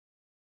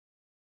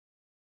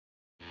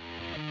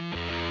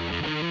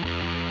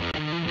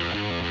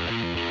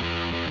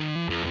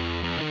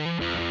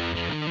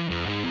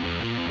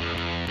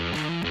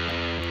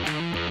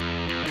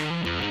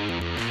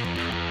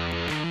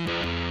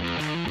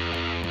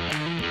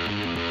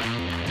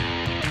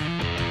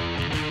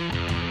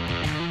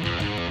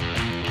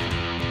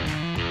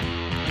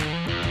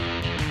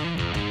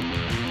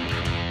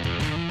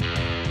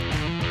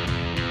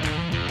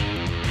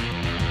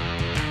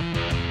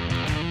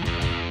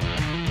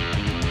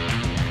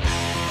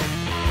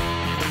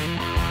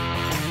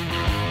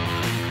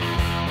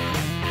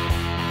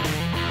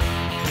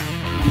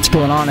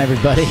going on,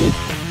 everybody?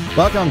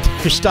 Welcome to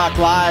FishTalk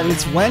Live.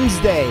 It's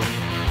Wednesday,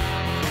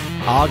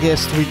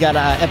 August. We got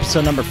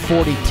episode number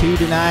 42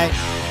 tonight.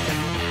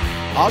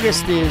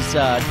 August is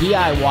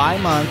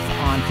DIY month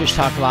on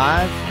FishTalk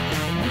Live,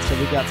 and so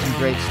we got some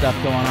great stuff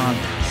going on.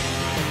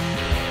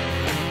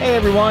 Hey,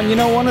 everyone. You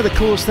know, one of the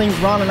coolest things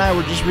Ron and I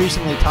were just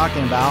recently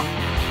talking about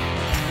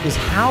is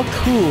how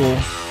cool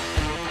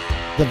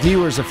the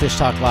viewers of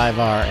FishTalk Live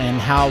are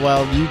and how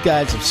well you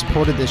guys have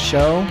supported this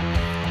show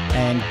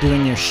and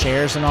doing your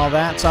shares and all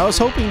that. So I was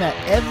hoping that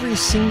every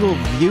single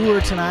viewer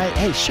tonight,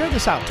 hey, share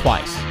this out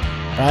twice,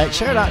 right?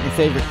 Share it out in your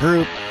favorite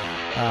group,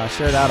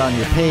 share it out on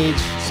your page,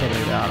 share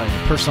it out on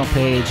your personal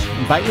page,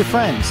 invite your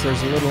friends.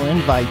 There's a little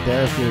invite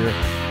there. If you're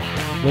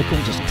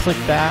looking, just click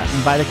that,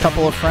 invite a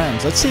couple of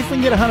friends. Let's see if we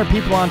can get 100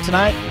 people on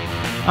tonight.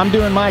 I'm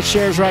doing my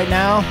shares right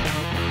now.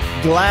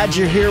 Glad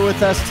you're here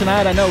with us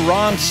tonight. I know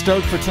Ron's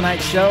stoked for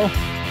tonight's show.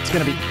 It's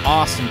going to be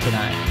awesome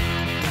tonight.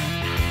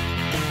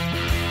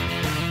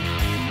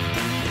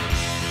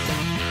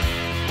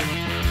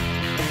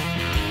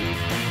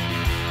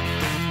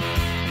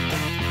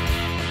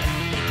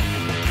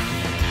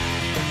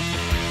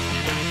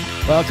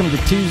 Welcome to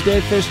Tuesday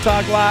Fish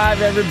Talk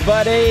Live,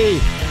 everybody.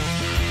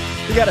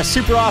 We got a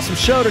super awesome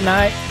show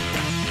tonight.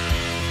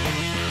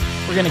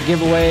 We're going to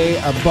give away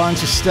a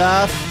bunch of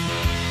stuff.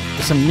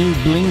 There's some new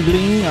bling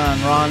bling on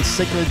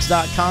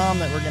ronsicklids.com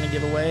that we're going to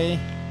give away.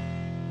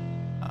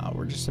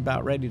 We're just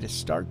about ready to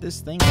start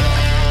this thing.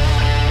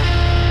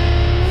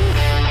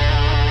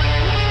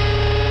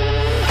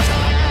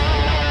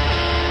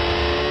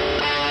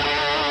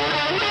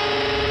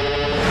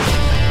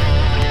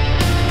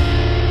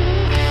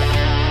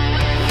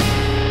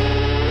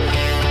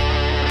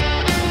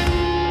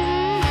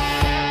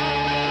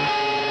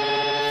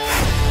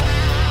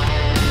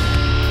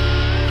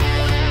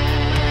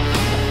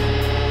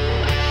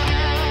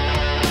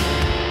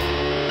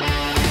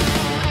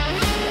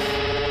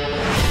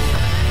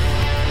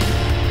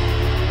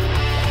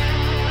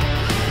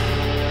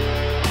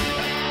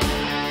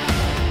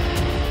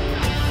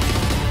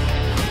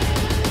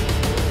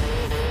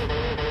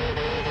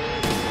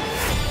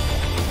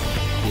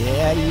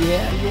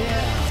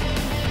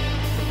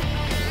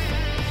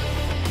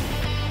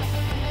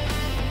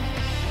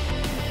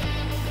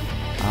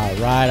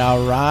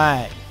 All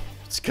right.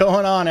 What's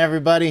going on,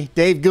 everybody?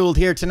 Dave Gould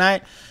here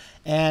tonight,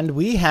 and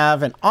we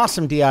have an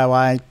awesome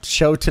DIY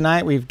show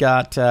tonight. We've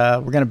got we're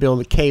going to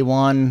build a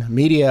K1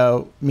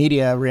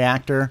 media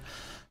reactor.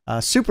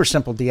 Super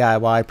simple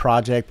DIY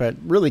project, but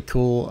really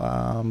cool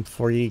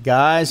for you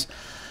guys.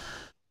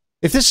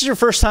 If this is your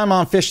first time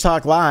on Fish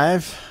Talk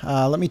Live,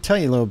 let me tell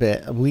you a little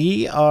bit.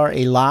 We are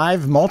a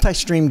live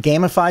multi-stream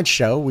gamified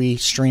show. We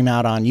stream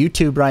out on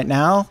YouTube right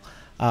now.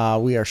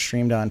 We are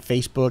streamed on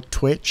Facebook,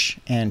 Twitch,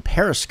 and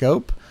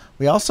Periscope.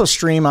 We also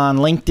stream on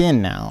LinkedIn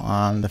now,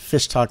 on the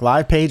Fish Talk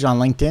Live page on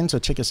LinkedIn, so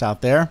check us out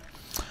there.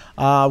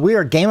 We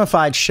are a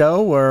gamified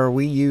show where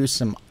we use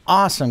some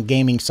awesome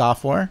gaming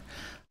software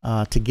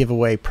to give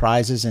away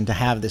prizes and to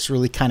have this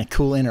really kind of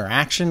cool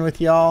interaction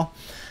with y'all.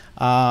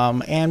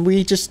 And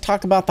we just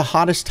talk about the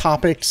hottest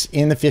topics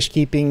in the fish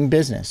keeping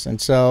business and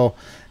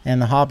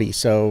the hobby.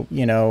 So,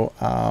 you know,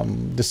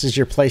 this is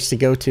your place to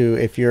go to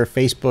if you're a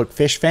Facebook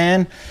fish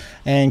fan,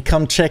 and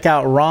come check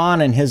out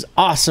Ron and his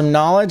awesome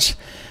knowledge.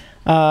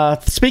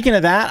 Speaking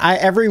of that,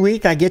 every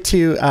week I get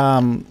to,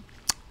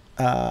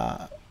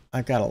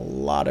 I've got a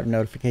lot of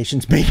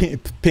notifications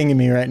pinging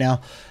me right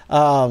now.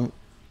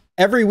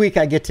 Every week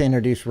I get to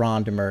introduce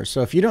Ron Demers.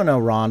 So if you don't know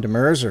Ron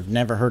Demers or have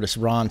never heard of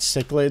Ron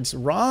Cichlids,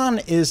 Ron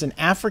is an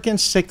African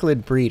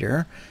cichlid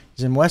breeder.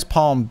 He's in West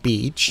Palm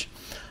Beach.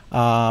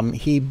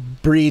 He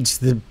breeds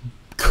the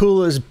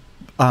coolest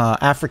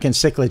African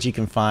cichlids you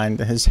can find.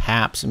 His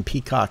haps and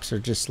peacocks are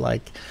just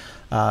like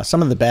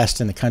some of the best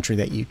in the country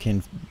that you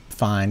can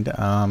find.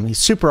 He's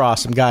a super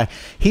awesome guy.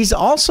 He's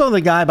also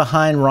the guy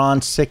behind Ron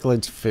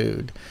Cichlids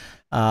Food.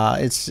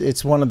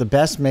 It's one of the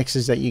best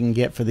mixes that you can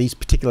get for these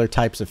particular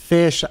types of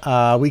fish.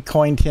 We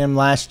coined him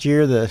last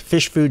year the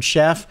fish food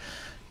chef.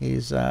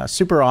 He's a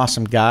super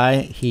awesome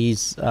guy.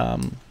 He's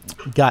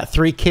got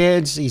 3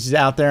 kids. He's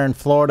out there in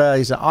Florida.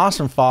 He's an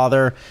awesome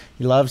father.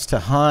 He loves to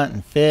hunt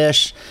and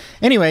fish.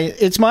 Anyway,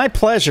 it's my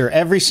pleasure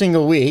every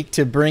single week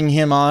to bring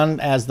him on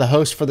as the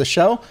host for the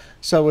show.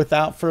 So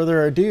without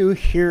further ado,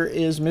 here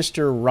is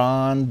Mr.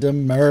 Ron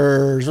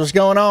Demers. What's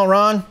going on,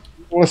 Ron?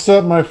 What's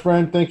up, my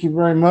friend? Thank you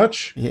very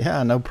much.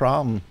 Yeah, no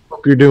problem.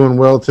 Hope you're doing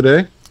well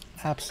today.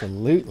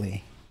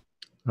 Absolutely.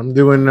 I'm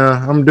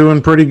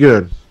doing pretty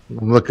good.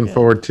 I'm looking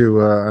forward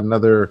to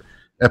another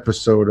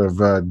episode of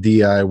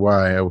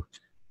DIY.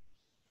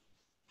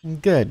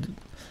 Good.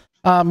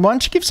 Why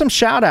don't you give some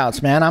shout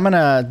outs, man? I'm going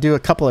to do a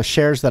couple of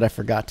shares that I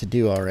forgot to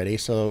do already.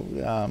 So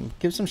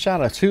give some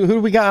shout outs. Who do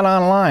we got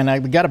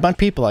online? We got a bunch of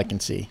people I can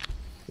see.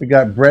 We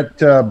got Brett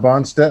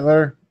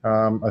Bonstetler,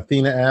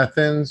 Athena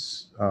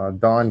Athens,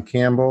 Don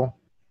Campbell,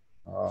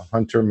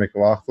 Hunter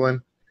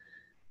McLaughlin,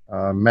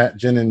 Matt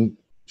Gin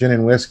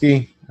and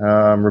Whiskey,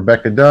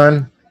 Rebecca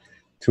Dunn,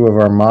 2 of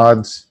our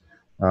mods,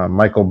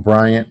 Michael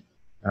Bryant,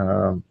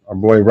 our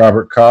boy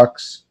Robert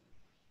Cox,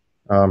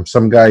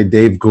 Some guy,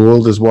 Dave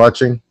Gould, is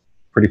watching.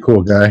 Pretty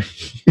cool guy.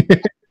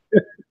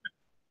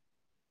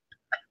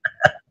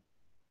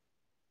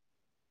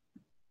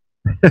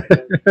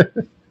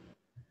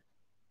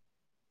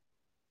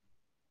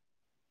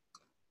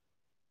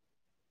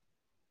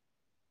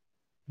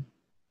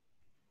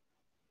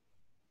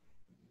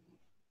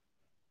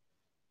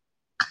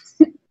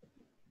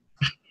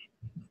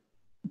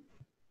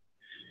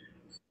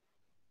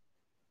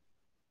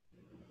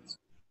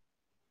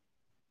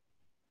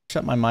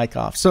 Shut my mic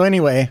off. So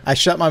anyway, I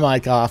shut my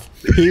mic off.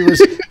 He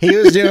was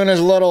doing his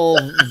little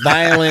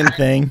violin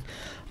thing.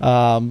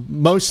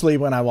 Mostly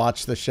when I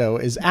watch the show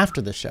is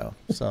after the show.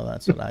 So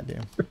that's what I do.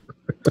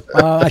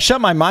 I shut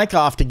my mic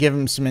off to give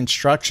him some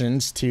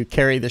instructions to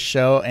carry the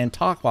show and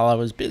talk while I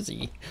was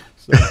busy.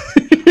 So.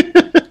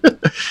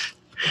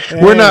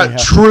 We're not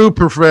true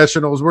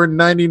professionals. We're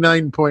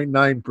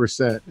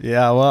 99.9%.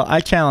 Yeah, well, I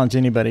challenge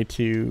anybody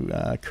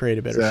to create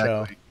a better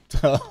show.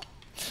 So,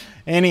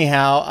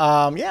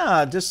 anyhow,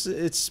 yeah, just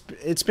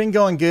it's been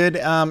going good.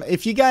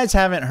 If you guys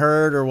haven't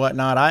heard or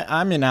whatnot,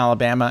 I'm in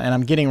Alabama and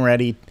I'm getting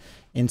ready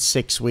in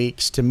 6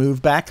 weeks to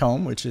move back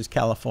home, which is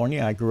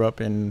California. I grew up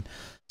in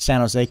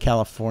San Jose,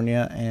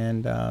 California,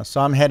 and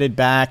so I'm headed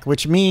back,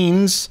 which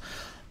means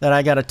that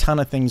I got a ton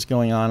of things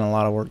going on, a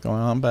lot of work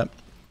going on, but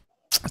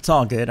it's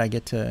all good. I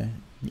get to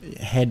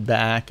head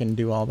back and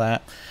do all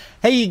that.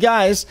 Hey, you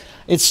guys,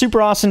 it's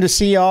super awesome to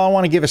see y'all. I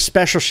want to give a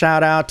special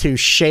shout out to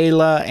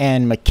Shayla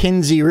and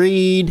Mackenzie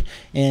Reed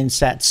in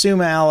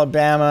Satsuma,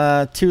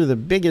 Alabama, two of the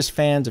biggest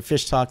fans of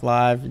Fish Talk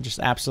Live. I just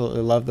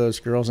absolutely love those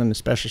girls, and a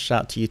special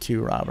shout to you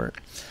too, Robert.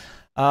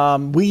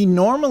 We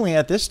normally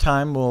at this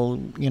time will,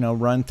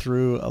 run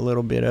through a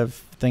little bit of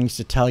things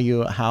to tell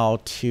you how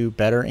to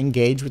better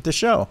engage with the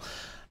show.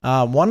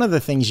 One of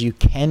the things you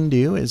can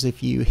do is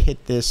if you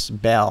hit this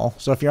bell.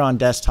 So if you're on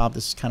desktop,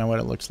 this is kind of what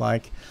it looks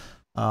like.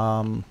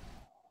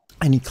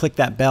 And you click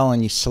that bell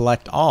and you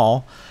select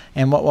all.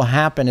 And what will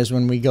happen is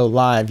when we go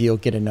live, you'll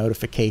get a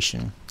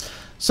notification.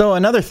 So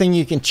another thing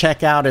you can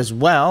check out as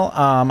well,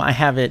 I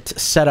have it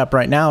set up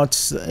right now.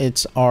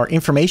 It's our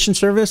information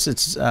service.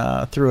 It's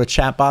through a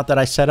chat bot that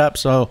I set up.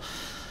 So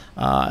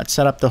it's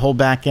set up the whole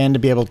back end to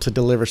be able to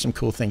deliver some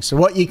cool things. So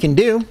what you can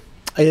do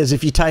is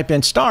if you type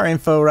in star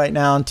info right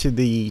now into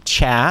the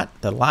chat,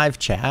 the live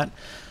chat,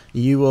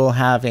 you will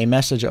have a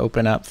message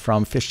open up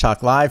from Fish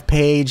Talk Live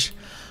page,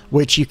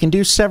 which you can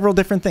do several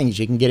different things.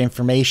 You can get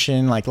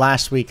information. Like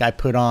last week, I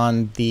put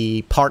on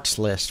the parts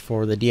list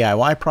for the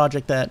DIY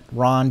project that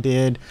Ron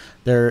did.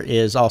 There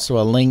is also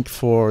a link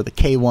for the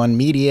K1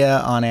 Media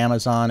on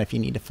Amazon if you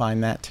need to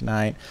find that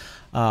tonight.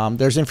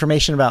 There's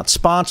information about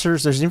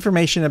sponsors. There's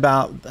information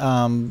about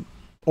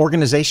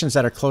organizations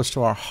that are close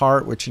to our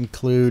heart, which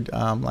include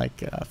like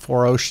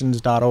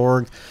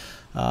 4oceans.org,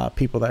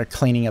 people that are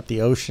cleaning up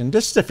the ocean,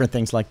 just different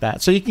things like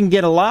that. So you can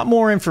get a lot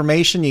more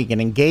information. You can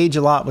engage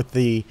a lot with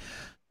the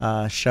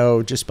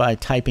show just by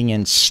typing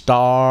in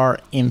star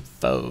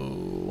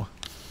info.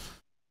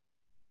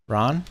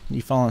 Ron,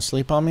 you falling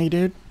asleep on me,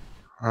 dude?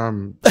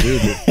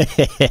 Dude,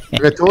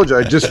 like I told you,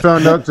 I just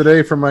found out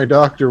today from my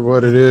doctor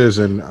what it is,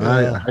 and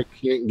yeah. I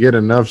can't get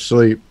enough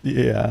sleep.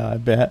 Yeah, I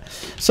bet.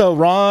 So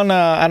Ron,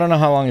 I don't know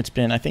how long it's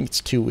been. I think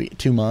it's 2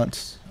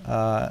 months.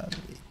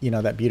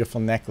 That beautiful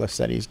necklace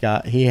that he's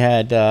got. He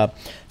had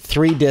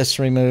 3 discs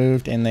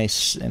removed, and they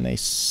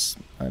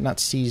not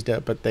seized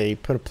it, but they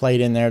put a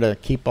plate in there to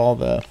keep all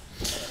the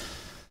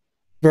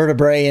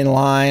vertebrae in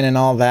line and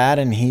all that.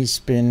 And he's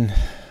been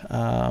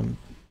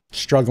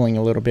struggling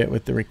a little bit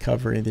with the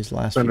recovery these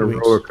last few weeks. It's been a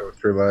roller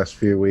coaster last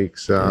few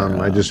weeks.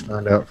 I just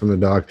found out from the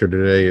doctor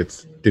today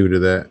it's due to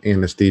that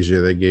anesthesia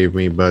they gave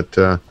me, but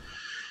I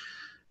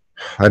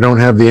don't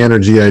have the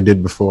energy I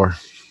did before.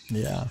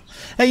 Yeah.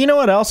 Hey, you know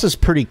what else is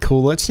pretty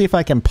cool? Let's see if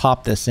I can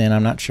pop this in.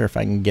 I'm not sure if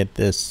I can get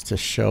this to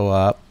show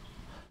up.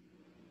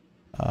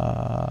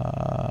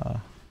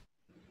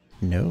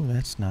 No,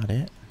 that's not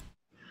it.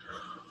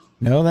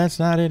 No, that's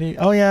not it.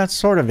 Oh, yeah, it's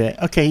sort of it.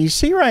 Okay, you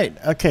see right?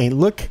 Okay,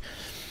 look.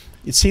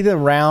 You see the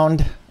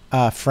round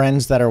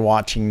friends that are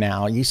watching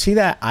now. You see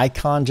that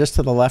icon just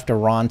to the left of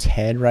Ron's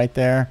head right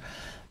there?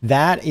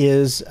 That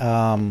is...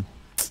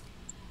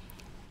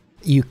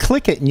 you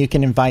click it and you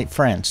can invite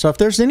friends. So if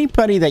there's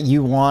anybody that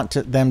you want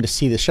them to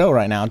see the show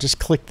right now, just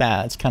click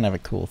that. It's kind of a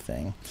cool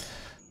thing.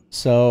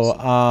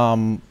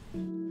 So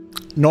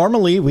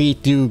normally we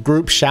do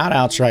group shout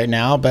outs right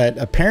now, but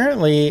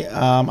apparently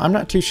I'm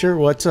not too sure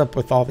what's up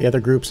with all the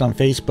other groups on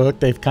Facebook.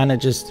 They've kind of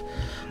just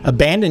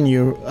abandoned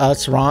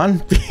us,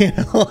 Ron.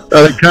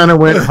 It kind of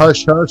went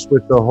hush hush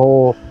with the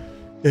whole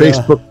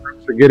Facebook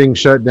groups are getting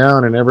shut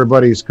down, and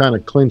everybody's kind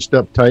of clinched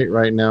up tight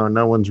right now, and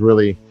no one's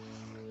really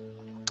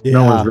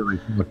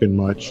talking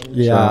much.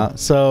 Yeah.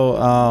 So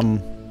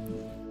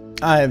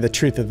the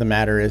truth of the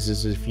matter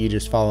is if you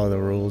just follow the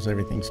rules,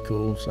 everything's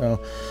cool.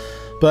 So,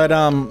 but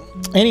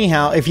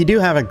anyhow, if you do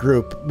have a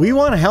group, we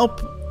want to help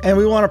and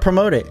we want to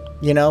promote it.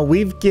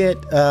 We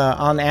get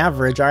on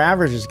average, our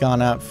average has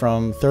gone up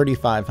from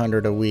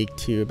 3,500 a week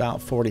to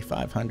about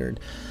 4,500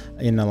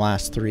 in the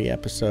last 3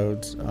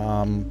 episodes.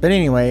 But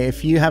anyway,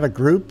 if you have a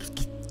group,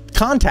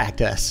 contact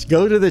us.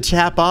 Go to the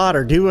chat bot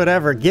or do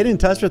whatever. Get in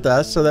touch with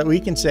us so that we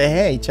can say,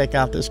 hey, check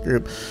out this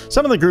group.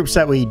 Some of the groups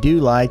that we do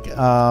like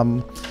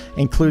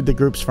include the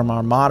groups from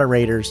our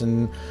moderators,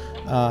 and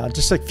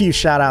just a few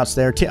shout outs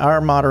there. Our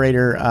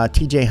moderator,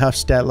 TJ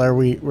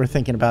Huffstetler, we're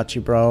thinking about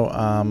you, bro.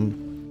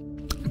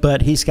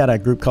 But he's got a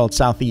group called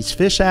Southeast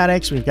Fish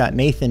Addicts. We've got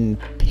Nathan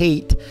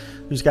Pate,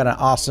 who's got an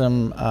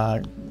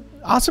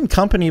awesome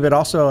company, but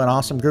also an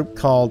awesome group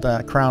called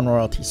Crown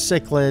Royalty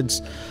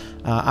Cichlids.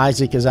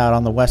 Isaac is out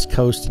on the West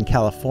Coast in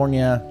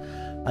California.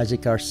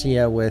 Isaac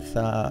Garcia with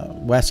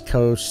West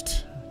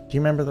Coast. Do you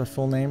remember the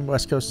full name?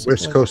 West Coast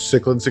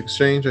Cichlids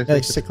Exchange, I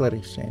think. Cichlid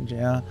Exchange,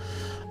 yeah.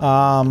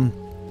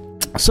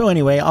 So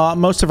anyway,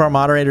 most of our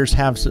moderators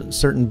have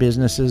certain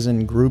businesses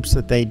and groups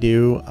that they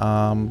do.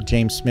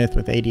 James Smith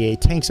with ADA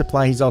Tank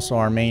Supply. He's also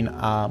our main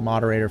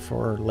moderator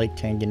for Lake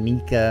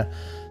Tanganyika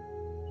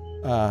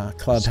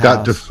Clubhouse.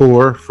 Scott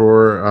DeFore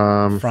for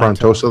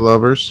Frontosa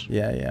Lovers.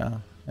 Yeah.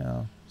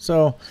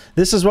 So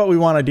this is what we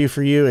want to do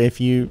for you if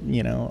you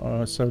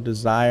so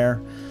desire.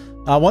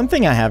 One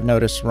thing I have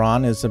noticed,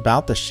 Ron, is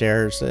about the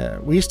shares.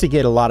 We used to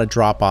get a lot of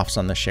drop-offs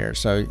on the shares.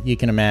 So you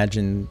can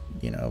imagine,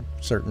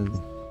 certain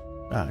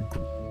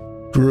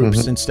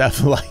groups and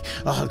stuff like,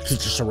 oh,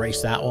 just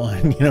erase that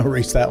one,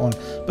 erase that one.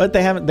 But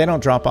they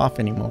don't drop off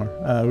anymore.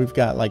 We've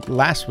got, like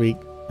last week,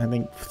 I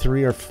think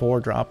 3 or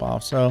 4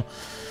 drop-offs. So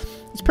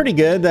it's pretty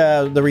good.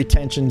 The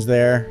retention's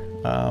there.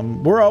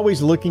 We're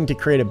always looking to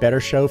create a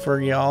better show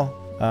for y'all.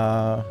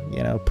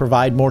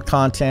 Provide more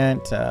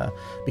content,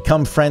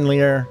 become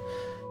friendlier.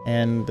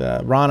 And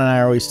Ron and I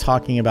are always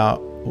talking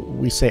about,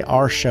 we say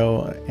our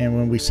show, and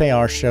when we say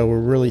our show, we're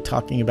really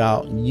talking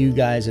about you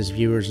guys as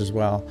viewers as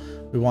well.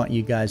 We want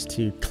you guys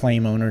to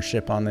claim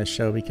ownership on this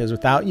show, because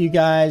without you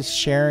guys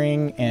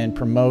sharing and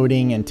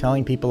promoting and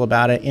telling people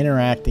about it,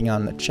 interacting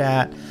on the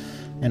chat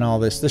and all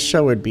this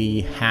show would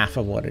be half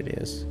of what it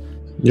is.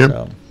 Yep.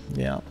 So,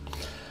 yeah.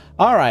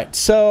 All right.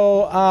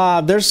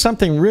 So there's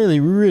something really,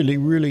 really,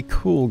 really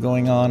cool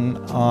going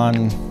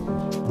on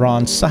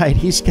Ron's site.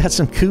 He's got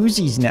some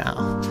koozies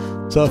now.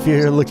 So if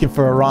you're looking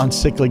for a Ron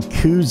Cichlid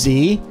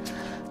koozie,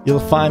 you'll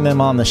find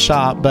them on the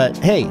shop. But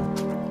hey,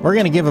 we're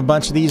going to give a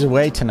bunch of these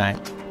away tonight.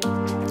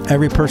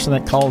 Every person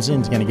that calls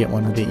in is going to get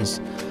one of these.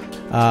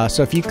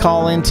 So if you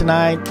call in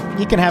tonight,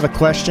 you can have a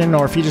question,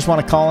 or if you just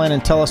want to call in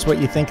and tell us what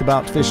you think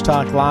about Fish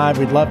Talk Live,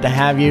 we'd love to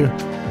have you.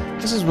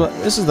 This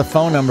is the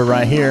phone number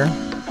right here.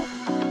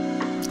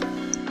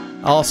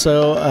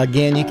 Also,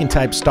 again, you can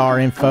type star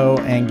info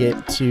and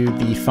get to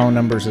the phone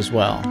numbers as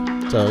well.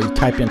 So you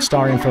type in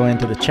star info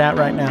into the chat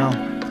right now,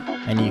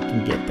 and you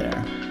can get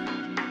there.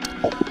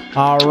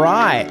 All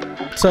right.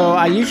 So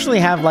I usually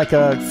have like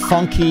a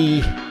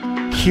funky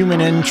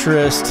human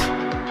interest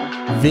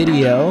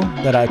video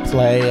that I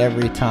play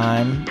every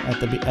time at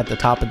the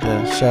top of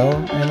the show,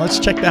 and let's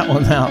check that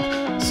one out.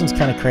 This one's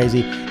kind of crazy.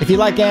 If you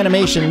like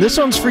animation, this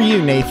one's for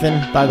you,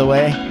 Nathan, by the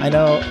way. I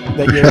know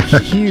that you're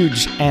a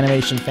huge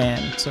animation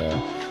fan, so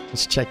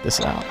let's check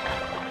this out.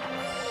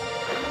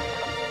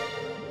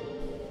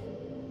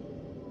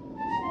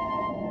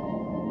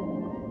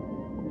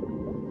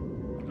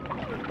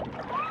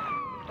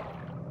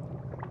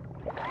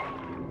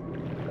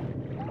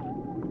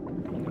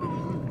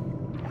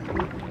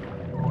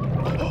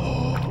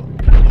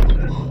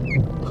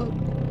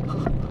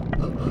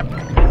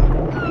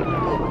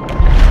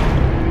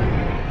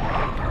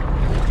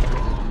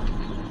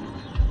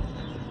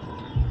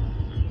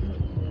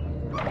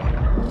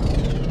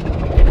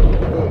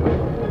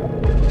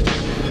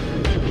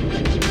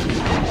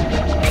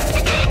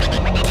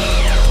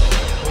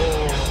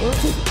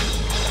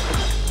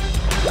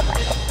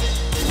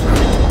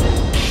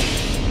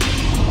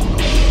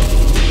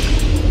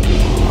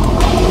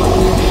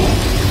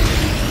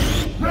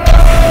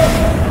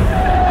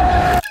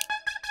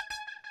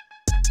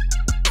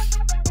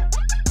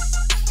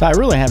 So I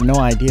really have no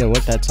idea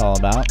what that's all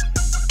about.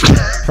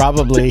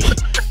 Probably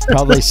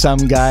some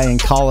guy in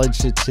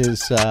college. It's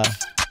his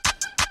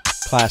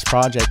class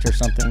project or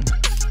something.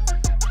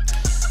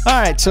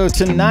 All right, so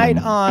tonight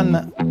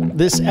on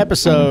this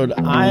episode,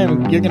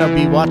 you're going to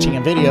be watching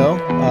a video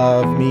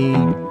of me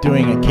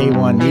doing a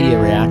K1 media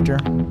reactor.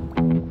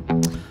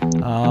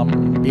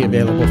 Be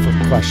available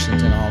for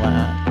questions and all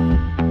that.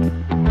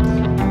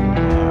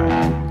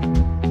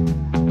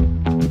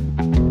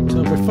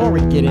 Before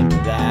we get into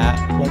that,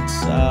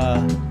 let's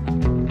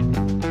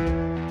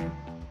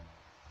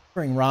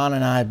bring Ron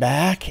and I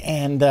back.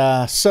 And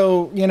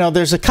so,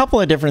 there's a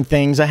couple of different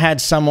things. I had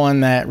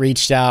someone that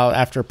reached out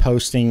after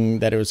posting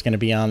that it was going to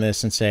be on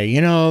this and say,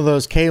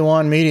 those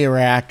K1 media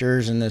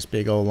reactors, and this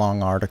big old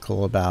long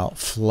article about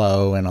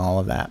flow and all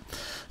of that.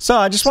 So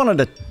I just wanted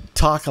to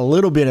talk a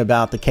little bit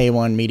about the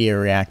K1 media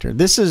reactor.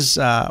 This is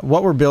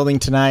what we're building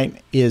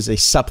tonight is a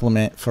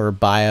supplement for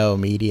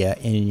biomedia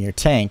in your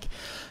tank.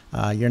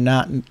 You're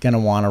not going to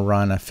want to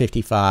run a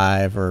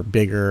 55 or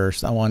bigger,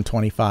 a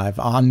 125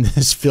 on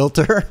this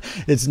filter.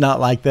 It's not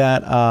like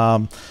that.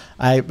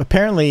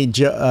 Apparently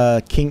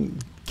King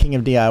king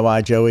of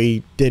DIY.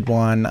 Joey did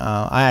one.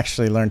 I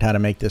actually learned how to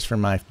make this from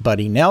my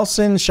buddy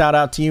Nelson. Shout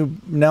out to you,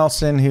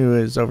 Nelson, who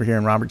is over here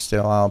in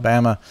Robertsdale,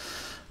 Alabama.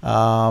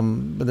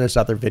 But there's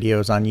other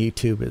videos on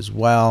YouTube as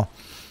well.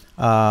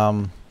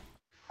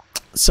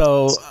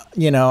 So,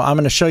 you know, I'm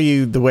going to show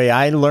you the way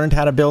I learned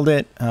how to build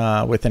it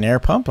with an air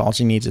pump. All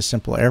you need is a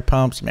simple air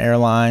pump, some air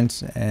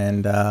lines,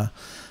 and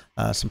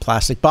some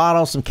plastic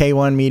bottles, some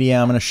K1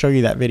 media. I'm going to show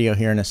you that video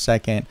here in a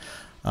second.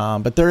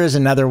 But there is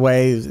another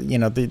way. You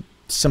know,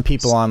 some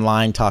people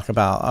online talk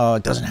about, oh,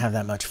 it doesn't have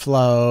that much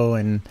flow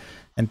and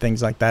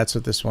things like that. So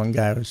this one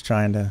guy was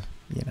trying to,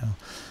 you know.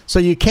 So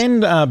you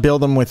can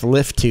build them with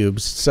lift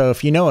tubes. So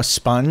if you know a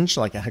sponge,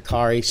 like a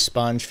Hikari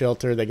sponge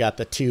filter, they got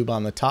the tube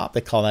on the top.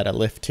 They call that a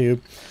lift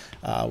tube,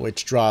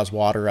 which draws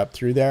water up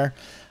through there.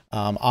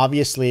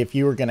 Obviously, if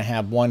you were going to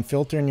have one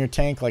filter in your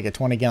tank, like a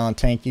 20-gallon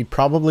tank, you'd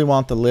probably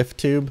want the lift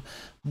tube.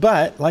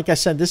 But like I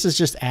said, this is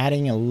just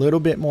adding a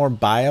little bit more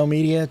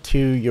biomedia to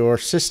your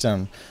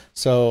system.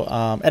 So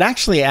it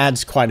actually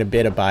adds quite a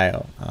bit of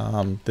bio.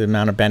 The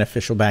amount of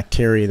beneficial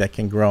bacteria that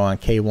can grow on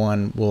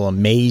K1 will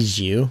amaze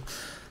you.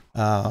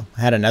 I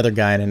had another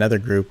guy in another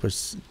group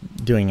was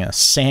doing a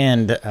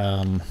sand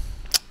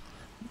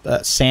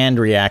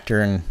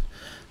reactor and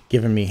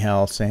giving me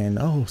hell, saying,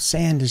 "Oh,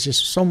 sand is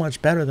just so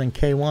much better than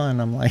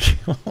K1." I'm like,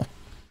 well,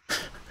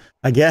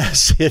 I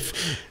guess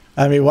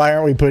I mean, why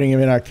aren't we putting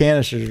them in our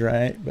canisters,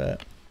 right?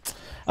 But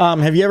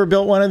have you ever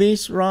built one of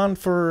these, Ron,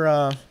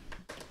 for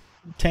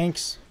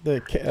tanks?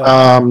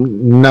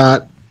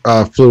 Not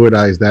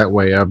fluidized that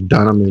way. I've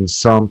done them in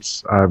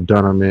sumps. I've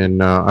done them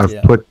in.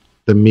 I've put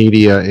the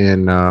media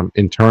in the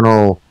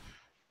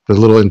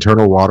little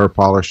internal water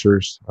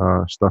polishers,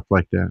 stuff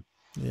like that.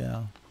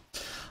 Yeah.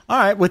 All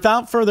right,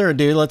 without further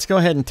ado, let's go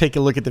ahead and take a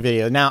look at the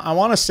video. Now, I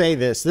want to say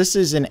this. This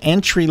is an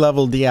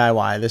entry-level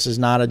DIY. This is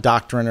not a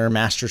doctorate or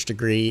master's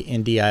degree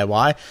in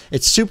DIY.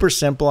 It's super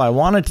simple. I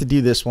wanted to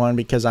do this one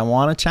because I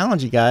want to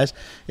challenge you guys.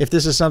 If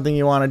this is something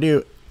you want to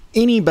do,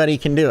 anybody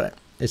can do it.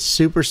 It's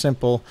super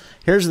simple.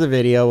 Here's the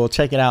video. We'll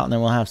check it out, and then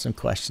we'll have some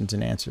questions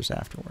and answers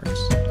afterwards.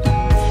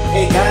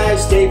 Hey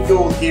guys, Dave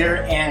Gould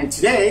here, and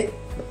today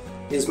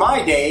is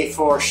my day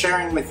for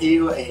sharing with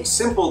you a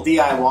simple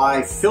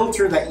DIY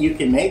filter that you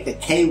can make, a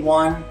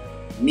K1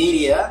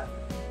 media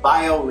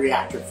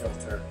BioReactor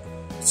filter.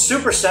 It's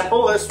super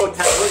simple. This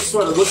is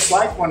what it looks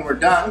like when we're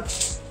done.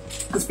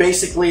 It's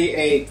basically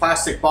a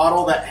plastic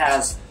bottle that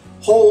has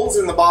holes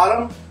in the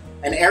bottom,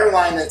 an air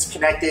line that's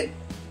connected,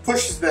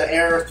 pushes the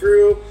air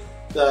through,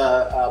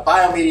 the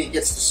biomedia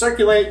gets to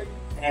circulate,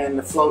 and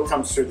the flow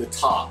comes through the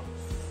top.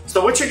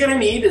 So what you're going to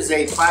need is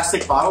a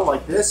plastic bottle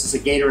like this. It's a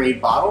Gatorade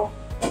bottle.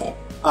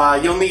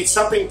 You'll need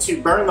something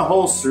to burn the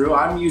holes through.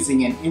 I'm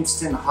using an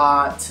instant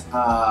hot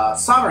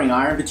soldering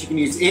iron, but you can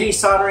use any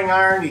soldering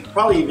iron. You can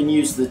probably even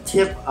use the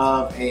tip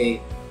of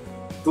a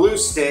glue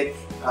stick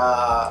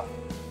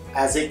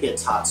as it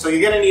gets hot. So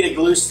you're going to need a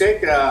glue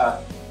stick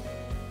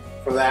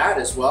for that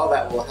as well.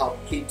 That will help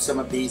keep some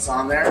of these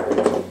on there.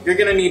 You're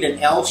going to need an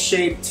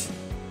L-shaped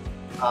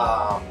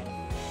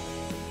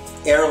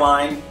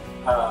airline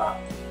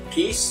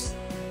piece,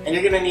 and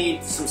you're going to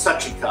need some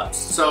suction cups.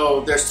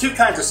 So there's two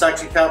kinds of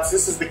suction cups.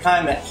 This is the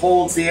kind that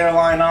holds the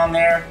airline on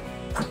there,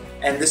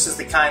 and this is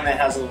the kind that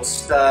has a little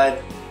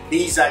stud.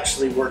 These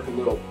actually work a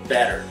little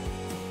better.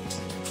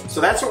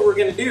 So that's what we're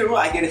going to do.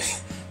 I get a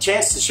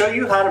chance to show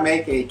you how to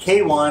make a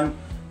K1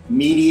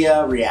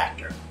 media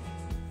reactor.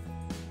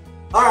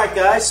 Alright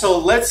guys, so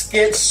let's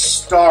get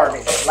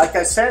started. Like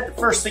I said,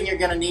 the first thing you're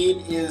going to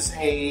need is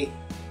a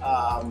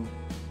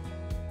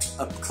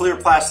clear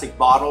plastic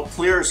bottle.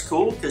 Clear is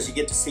cool because you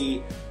get to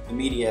see the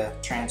media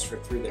transfer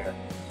through there.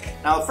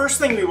 Now the first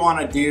thing we want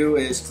to do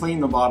is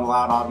clean the bottle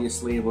out,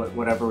 obviously,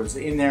 whatever was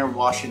in there,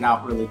 wash it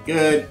out really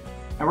good.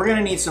 And we're going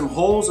to need some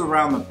holes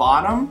around the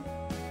bottom,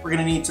 we're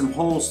going to need some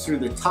holes through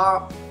the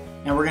top,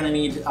 and we're going to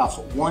need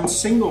one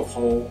single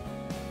hole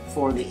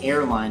for the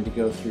airline to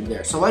go through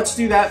there. So let's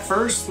do that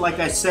first. Like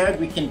I said,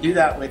 we can do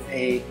that with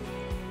a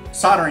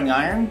soldering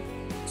iron.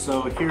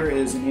 So here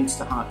is an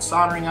instant hot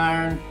soldering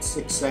iron,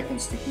 6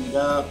 seconds to heat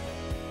up.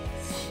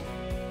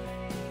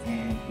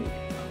 And here we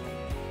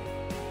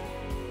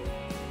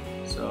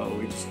go. So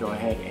we just go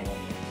ahead and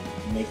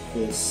make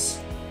this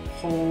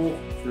hole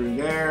through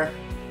there.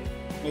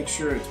 Make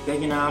sure it's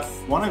big enough.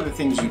 One of the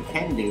things you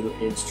can do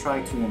is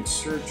try to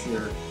insert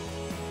your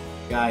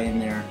guy in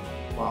there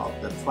while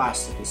the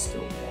plastic is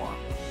still warm.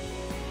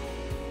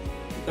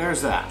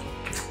 There's that.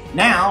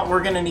 Now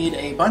we're going to need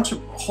a bunch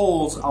of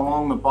holes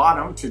along the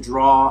bottom to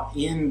draw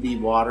in the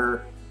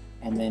water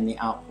and then the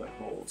output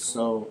holes.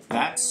 So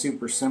that's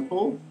super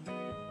simple.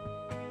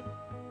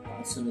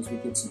 As soon as we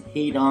get some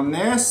heat on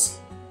this,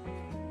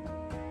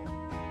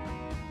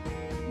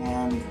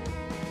 and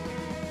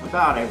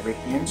about every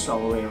inch all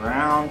the way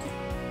around,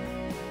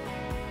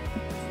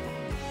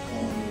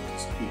 and we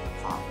just keep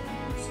popping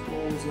these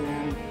holes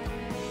in,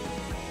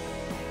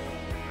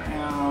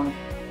 around.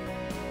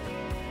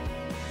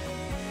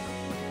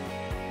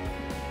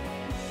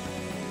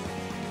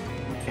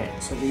 Okay,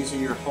 so these are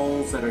your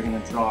holes that are going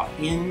to draw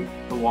in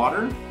the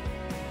water.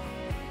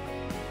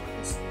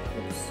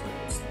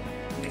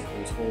 Make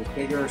those holes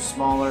bigger,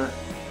 smaller.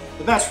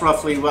 But that's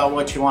roughly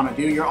what you want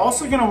to do. You're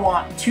also going to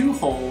want 2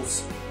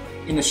 holes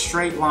in a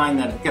straight line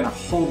that are going to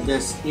hold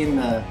this in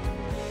the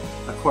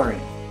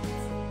aquarium.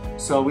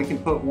 So we can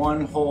put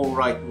 1 hole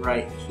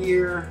right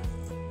here.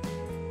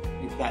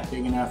 Make that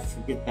big enough to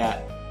get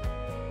that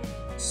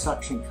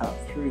suction cup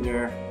through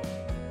there.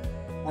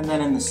 And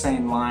then in the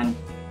same line,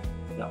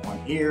 got 1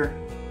 here,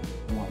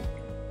 1 here.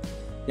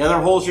 The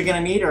other holes you're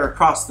going to need are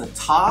across the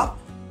top.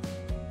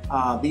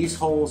 These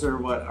holes are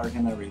what are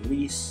going to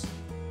release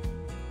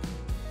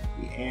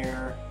the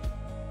air.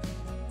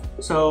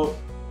 So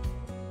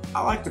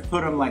I like to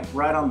put them like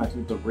right on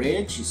the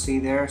ridge, you see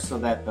there, so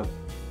that the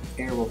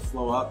air will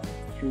flow up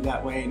through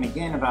that way. And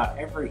again, about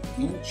every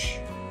inch,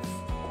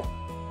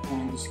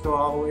 and just go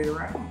all the way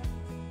around.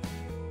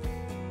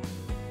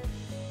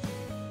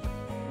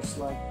 Just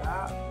like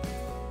that.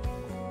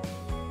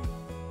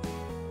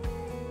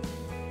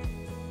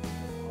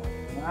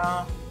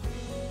 Now,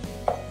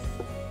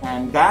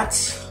 and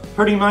that's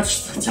pretty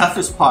much the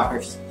toughest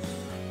part.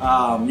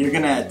 You're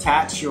going to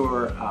attach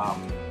your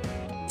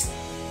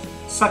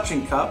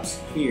suction cups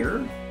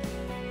here,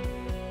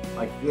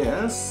 like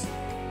this.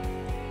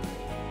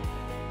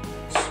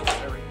 So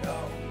there we go.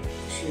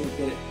 Make sure you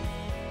get it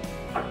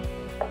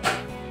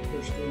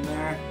pushed in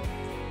there,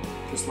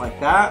 just like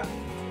that.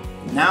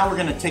 Now we're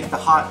going to take the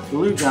hot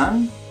glue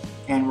gun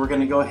and we're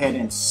going to go ahead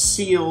and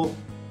seal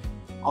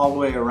all the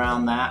way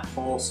around that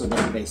hole so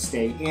that they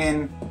stay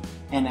in,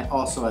 and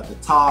also at the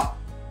top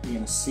you're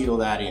going to seal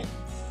that in.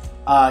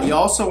 You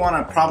also want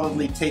to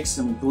probably take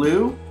some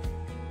glue,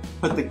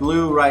 put the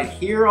glue right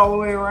here all the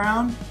way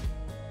around,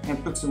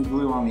 and put some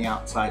glue on the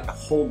outside to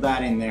hold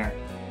that in there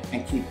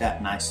and keep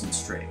that nice and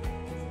straight.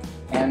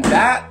 And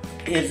that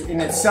is in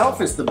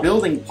itself is the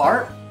building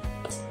part.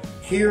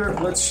 Here,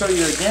 let's show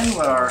you again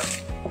what our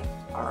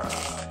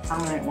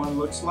permanent one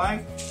looks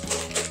like.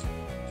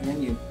 And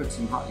then you put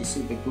some hot, you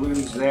see the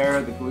glue's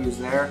there, the glue's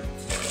there.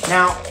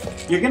 Now,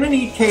 you're gonna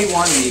need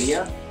K1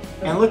 media,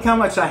 and look how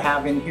much I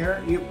have in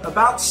here.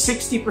 About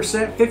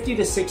 60%, 50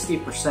 to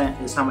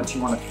 60% is how much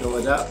you wanna fill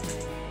it up.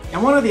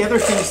 And one of the other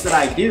things that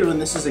I do, and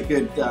this is a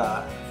good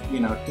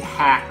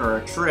hack or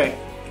a trick,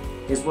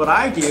 is what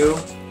I do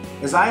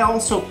is I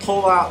also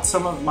pull out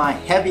some of my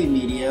heavy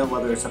media,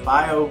 whether it's a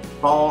bio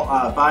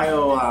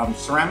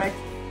ceramic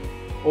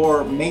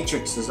or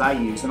matrix as I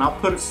use, and I'll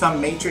put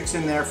some matrix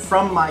in there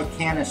from my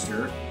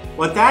canister.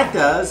 What that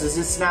does is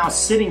it's now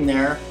sitting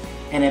there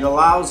and it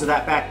allows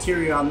that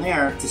bacteria on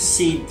there to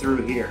seed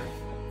through here.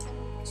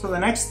 So the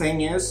next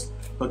thing is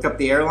hook up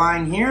the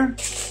airline here,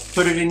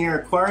 put it in your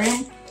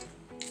aquarium.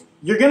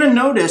 You're gonna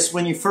notice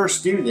when you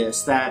first do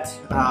this that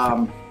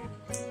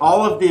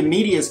all of the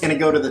media is gonna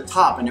go to the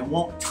top and it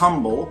won't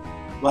tumble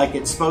like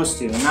it's supposed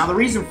to. And now the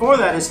reason for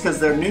that is because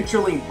they're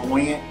neutrally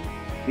buoyant,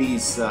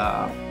 these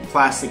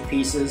plastic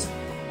pieces,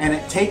 and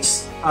it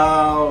takes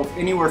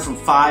anywhere from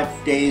 5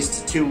 days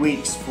to 2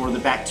 weeks for the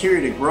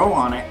bacteria to grow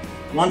on it.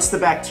 Once the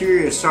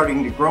bacteria is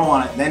starting to grow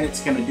on it, then it's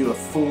going to do a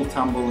full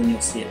tumble and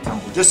you'll see it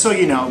tumble, just so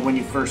you know when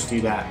you first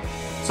do that.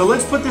 So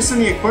let's put this in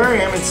the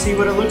aquarium and see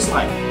what it looks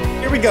like.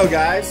 Here we go,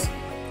 guys.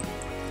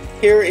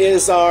 Here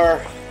is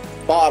our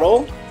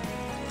bottle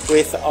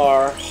with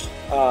our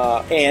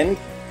end.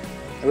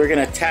 We're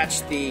going to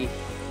attach the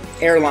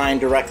airline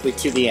directly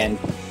to the end.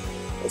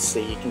 Let's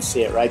see, you can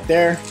see it right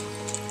there.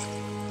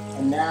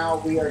 And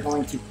now we are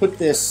going to put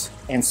this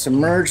and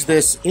submerge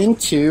this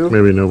into...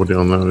 Maybe nobody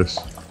will notice.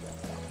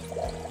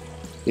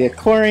 The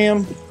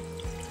aquarium.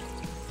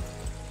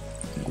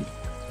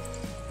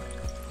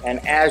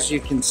 And as you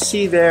can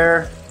see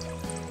there,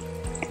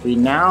 we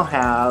now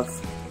have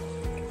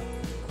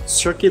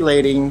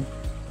circulating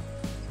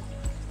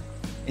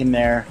in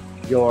there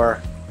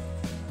your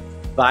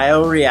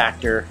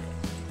BioReactor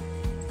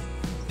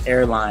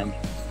airline.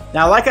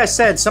 Now, like I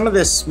said, some of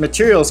this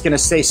material is going to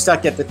stay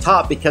stuck at the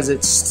top because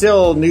it's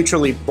still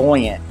neutrally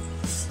buoyant.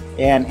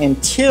 And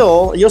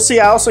until, you'll see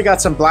I also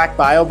got some black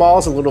bio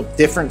balls, a little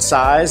different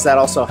size. That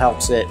also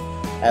helps it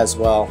as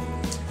well.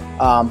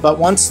 But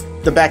once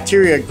the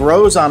bacteria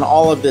grows on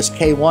all of this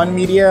K1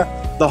 media,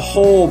 the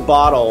whole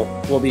bottle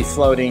will be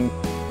floating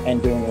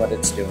and doing what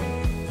it's doing.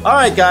 All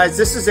right, guys,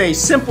 this is a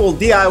simple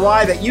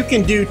DIY that you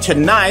can do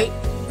tonight.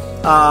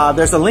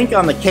 There's a link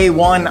on the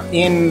K1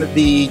 in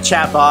the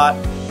chat bot.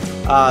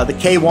 The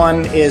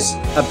K1 is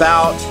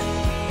about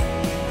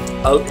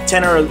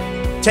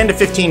 $10 to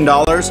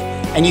 $15,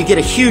 and you get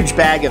a huge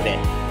bag of it.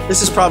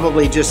 This is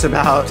probably just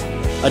about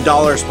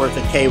 $1's worth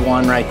of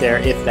K1 right there,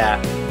 if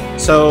that.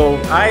 So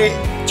I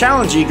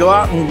challenge you, go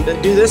out and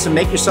do this and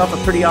make yourself a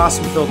pretty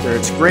awesome filter.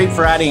 It's great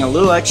for adding a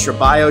little extra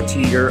bio to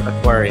your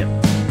aquarium.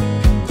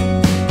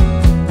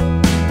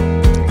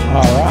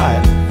 All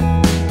right.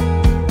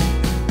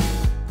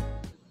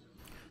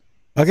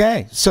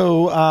 Okay,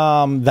 so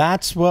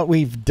that's what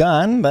we've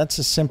done. That's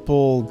a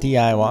simple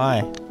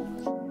DIY.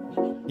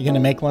 You gonna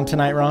make one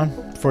tonight, Ron,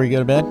 before you go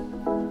to bed?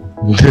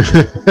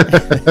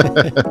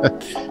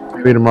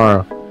 Maybe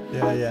tomorrow.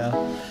 Yeah.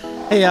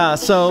 Hey,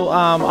 so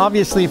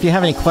obviously, if you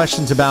have any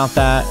questions about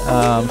that,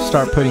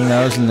 start putting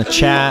those in the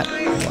chat.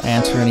 We'll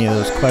answer any of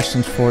those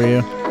questions for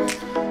you.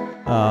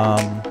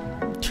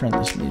 Turn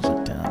this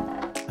music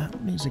down. That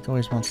music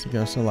always wants to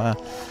go so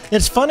loud.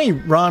 It's funny,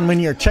 Ron, when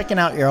you're checking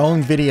out your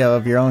own video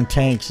of your own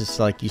tanks, it's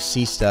like you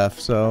see stuff.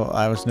 So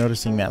I was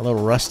noticing that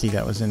little Rusty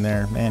that was in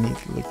there. Man, he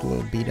looked a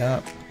little beat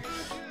up.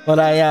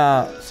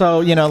 But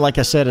so, you know, like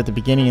I said at the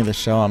beginning of the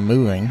show, I'm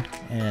moving.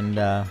 And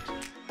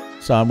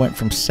so I went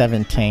from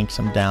 7 tanks.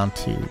 I'm down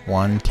to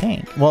 1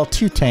 tank. Well,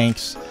 2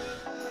 tanks.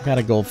 Got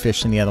a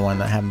goldfish in the other one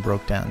that I haven't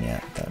broke down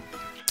yet. But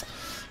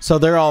so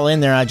they're all in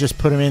there. I just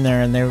put them in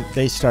there, and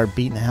they start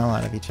beating the hell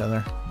out of each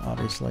other,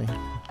 obviously.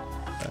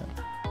 But,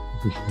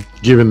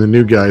 giving the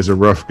new guys a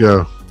rough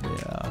go.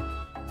 Yeah.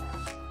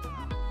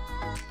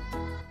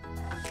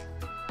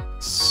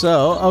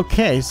 So,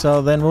 okay.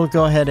 So then we'll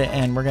go ahead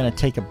and we're going to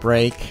take a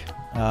break.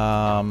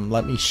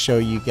 Let me show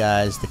you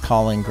guys the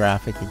call-in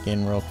graphic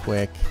again real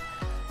quick.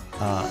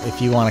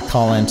 If you want to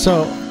call in.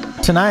 So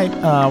tonight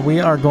we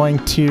are going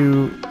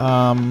to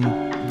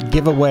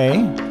give away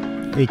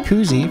a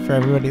koozie for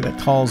everybody that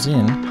calls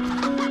in.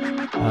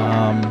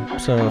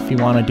 So if you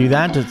want to do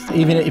that, just,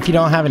 even if you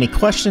don't have any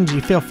questions,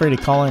 you feel free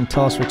to call in and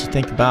tell us what you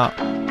think about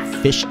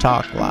Fish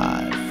Talk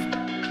Live.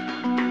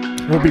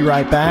 We'll be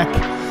right back.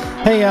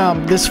 Hey,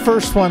 this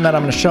first one that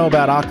I'm going to show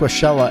about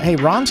Aquashella, hey,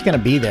 Ron's going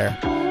to be there.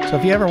 So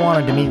if you ever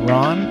wanted to meet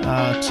Ron,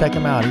 check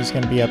him out. He's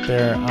going to be up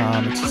there.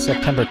 It's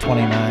September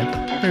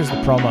 29th. Here's the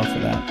promo for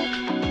that.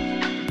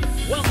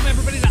 Welcome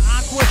everybody to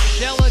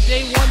Aquashella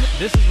Day 1.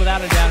 This is without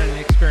a doubt an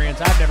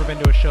experience. I've never been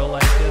to a show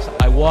like this.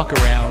 I walk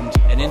around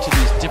and into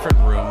these different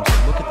rooms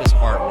and look at this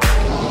artwork,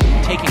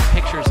 taking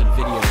pictures and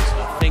videos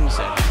of things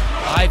that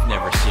I've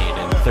never seen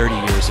in 30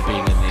 years of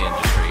being in the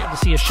industry. To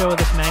see a show of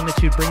this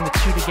magnitude, bring the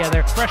two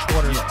together.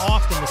 Freshwater is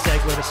often the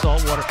segue to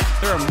saltwater.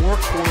 There are more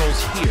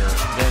corals here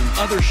than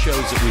other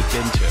shows that we've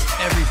been to.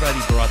 Everybody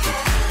brought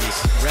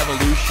this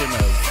revolution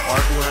of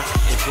artwork.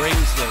 It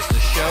brings the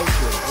show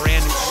to a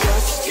brand new show.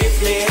 Just give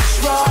me a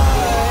try.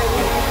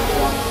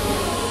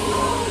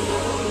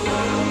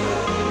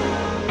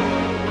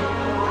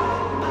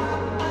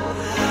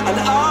 And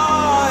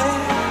I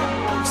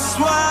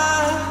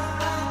swear,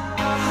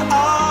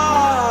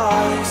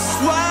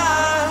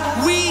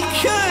 we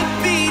could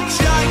be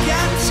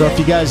gigantic. So if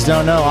you guys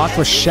don't know,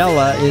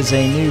 Aquashella is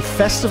a new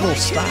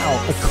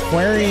festival-style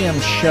aquarium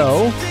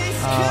show.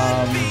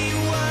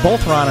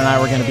 Both Ron and I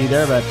were going to be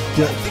there, but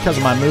because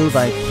of my move,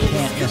 I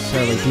can't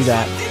necessarily do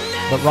that.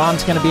 But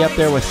Ron's going to be up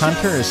there with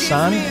Hunter, his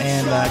son,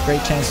 and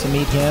great chance to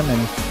meet him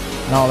and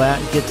all that.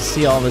 Get to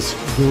see all this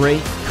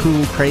great,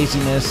 cool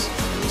craziness.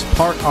 It's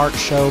part art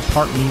show,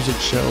 part music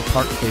show,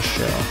 part fish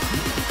show.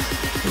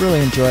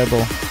 Really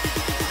enjoyable.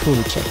 Cool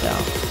to check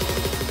out.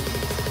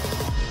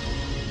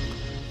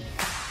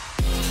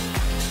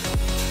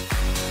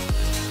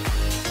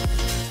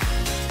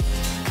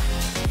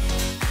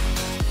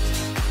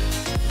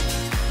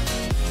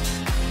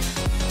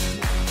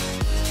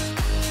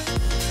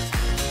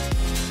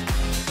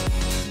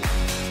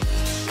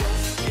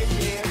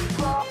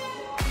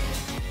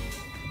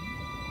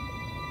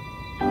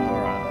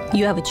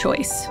 You have a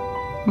choice.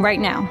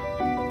 Right now,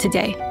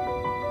 today.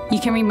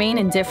 You can remain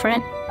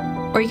indifferent,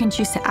 or you can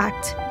choose to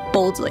act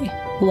boldly,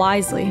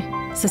 wisely,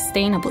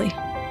 sustainably.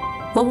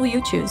 What will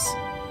you choose?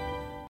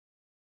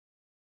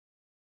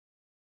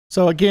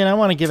 So again, I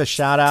want to give a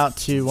shout out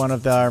to one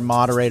of our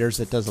moderators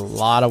that does a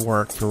lot of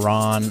work for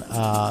Ron.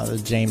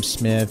 James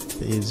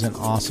Smith is an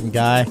awesome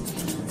guy.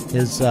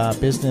 His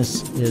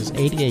business is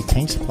 88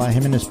 Tank Supply.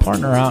 Him and his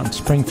partner out in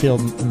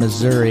Springfield,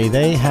 Missouri.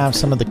 They have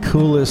some of the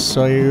coolest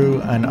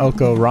Soyu and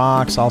Oko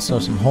rocks, also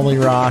some Holy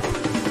Rock.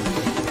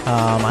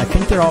 I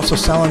think they're also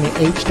selling the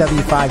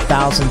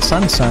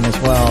HW5000 Sun as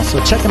well. So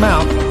check them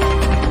out.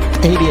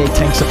 88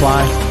 Tank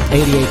Supply,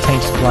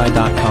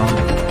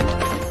 88tanksupply.com.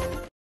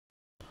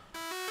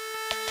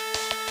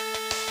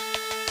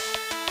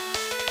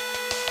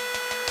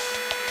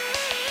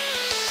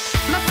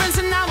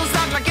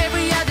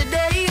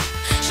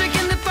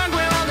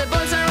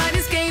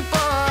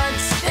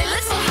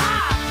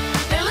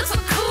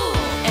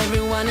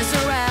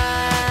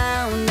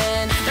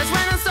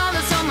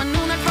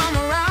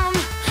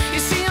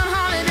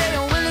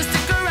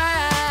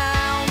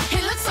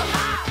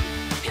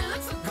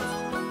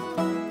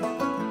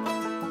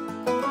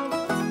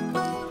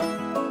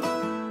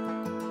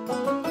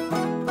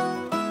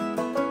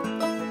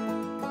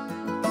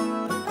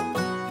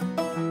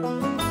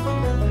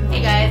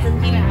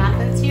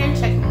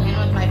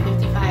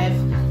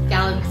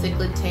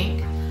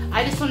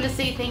 I just want to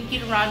say thank you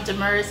to Ron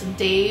Demers and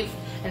Dave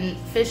and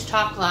Fish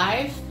Talk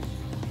Live.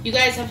 You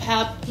guys have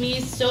helped me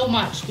so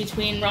much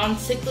between Ron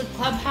Cichlid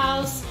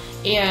Clubhouse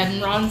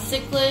and Ron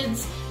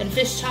Cichlids and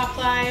Fish Talk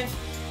Live.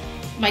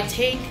 My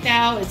tank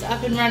now is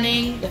up and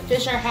running, the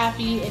fish are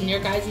happy, and your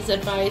guys'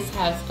 advice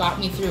has got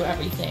me through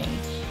everything.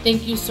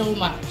 Thank you so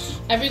much.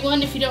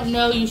 Everyone, if you don't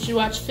know, you should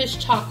watch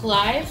Fish Talk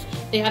Live.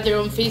 They have their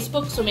own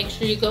Facebook, so make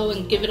sure you go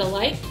and give it a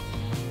like.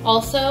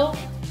 Also,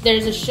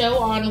 there's a show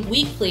on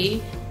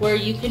weekly where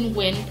you can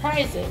win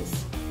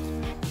prizes.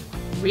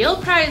 real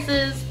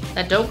prizes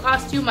that don't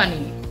cost you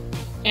money.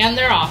 And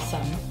they're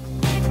awesome.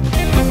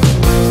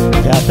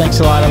 Yeah, thanks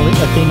a lot,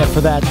 Athena,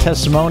 for that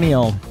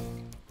testimonial.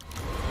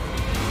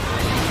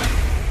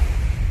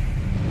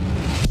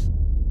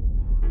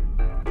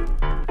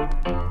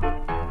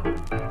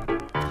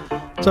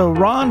 So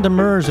Ron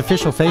Demers'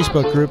 official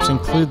Facebook groups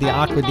include the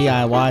Aqua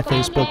DIY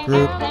Facebook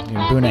group, the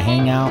Boona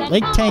Hangout,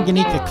 Lake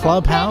Tanganyika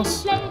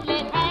Clubhouse,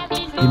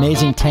 the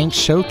Amazing Tank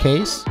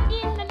Showcase,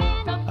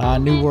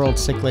 New World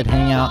Cichlid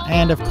Hangout,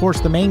 and of course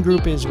the main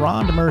group is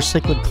Ron Demers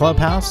Cichlid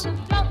Clubhouse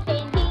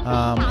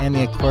and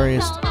the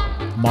Aquarius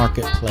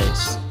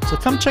Marketplace. So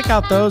come check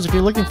out those if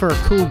you're looking for a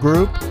cool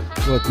group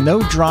with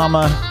no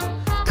drama,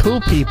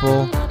 cool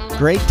people,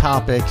 great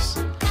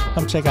topics.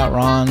 Come check out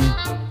Ron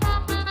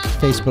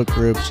Facebook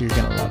groups. You're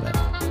gonna love it.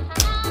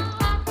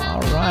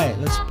 All right,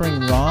 let's bring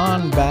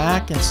Ron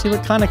back and see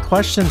what kind of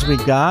questions we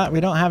got. We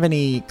don't have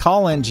any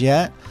call-ins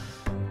yet.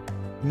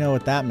 You know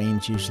what that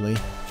means usually.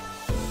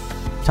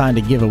 Time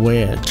to give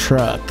away a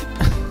truck.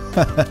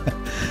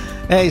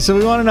 Hey, so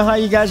we want to know how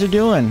you guys are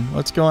doing.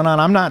 What's going on?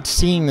 I'm not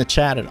seeing the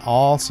chat at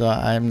all, so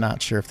I'm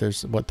not sure if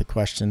there's what the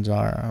questions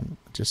are.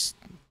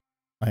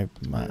 I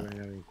haven't had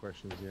any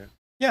questions yet.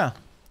 Yeah,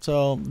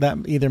 so that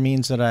either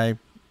means that I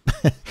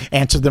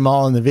answered them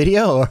all in the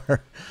video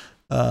or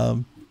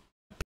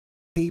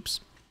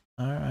peeps.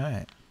 All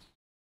right.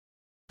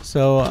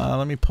 So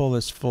let me pull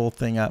this full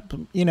thing up.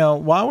 You know,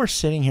 while we're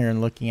sitting here and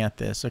looking at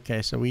this,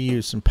 okay, so we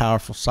use some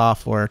powerful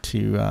software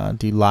to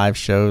do live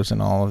shows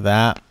and all of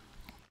that.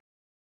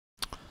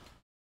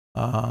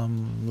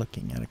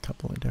 Looking at a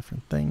couple of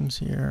different things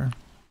here.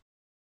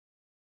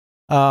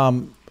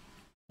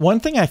 One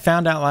thing I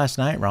found out last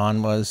night,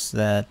 Ron, was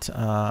that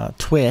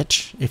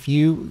Twitch, if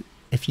you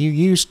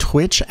use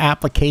Twitch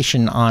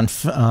application on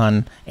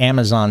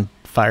Amazon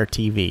Fire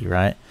TV,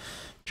 right?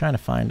 I'm trying to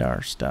find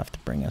our stuff to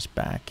bring us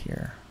back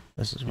here.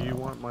 This is what Do you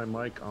want my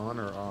mic on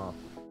or off?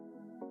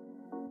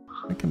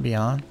 It can be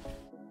on.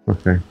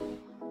 Okay.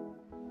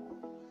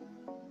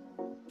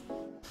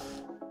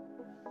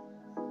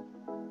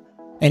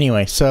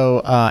 Anyway,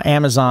 so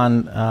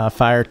Amazon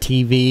Fire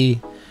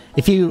TV.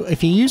 If you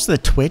use the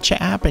Twitch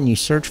app and you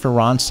search for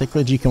Ron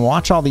Cichlid, you can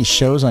watch all these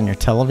shows on your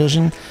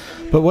television.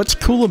 But what's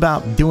cool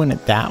about doing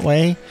it that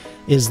way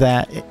is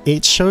that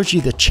it shows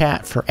you the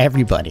chat for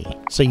everybody.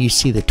 So you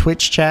see the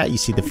Twitch chat, you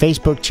see the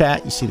Facebook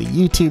chat, you see the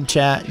YouTube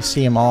chat, you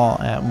see them all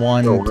at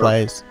one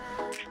place,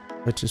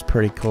 which is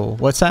pretty cool.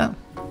 What's that?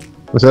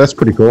 So that's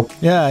pretty cool.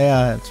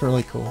 Yeah, it's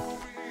really cool.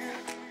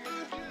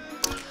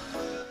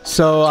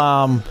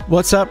 So,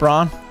 what's up,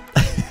 Ron?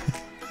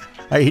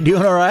 Are you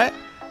doing all right?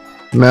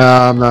 No,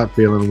 I'm not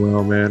feeling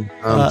well, man.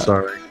 I'm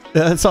sorry.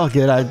 That's all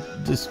good. I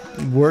just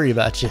worry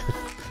about you.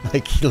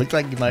 Like, you look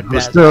like you might be.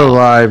 I'm still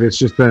alive. It's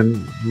just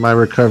been, my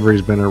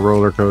recovery's been a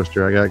roller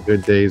coaster. I got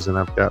good days and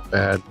I've got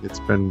bad.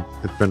 It's been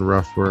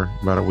rough for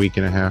about a week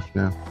and a half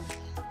now.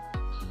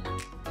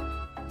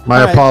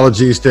 My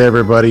apologies to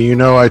everybody. You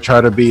know, I try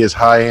to be as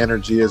high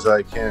energy as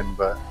I can,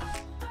 but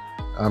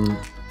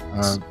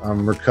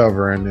I'm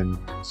recovering, and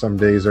some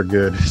days are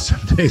good,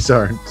 some days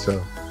aren't.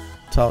 So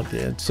it's all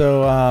good.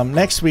 So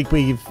next week,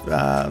 why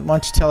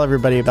don't you tell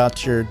everybody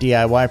about your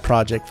DIY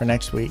project for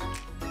next week?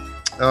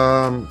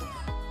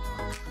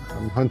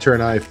 Hunter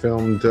and I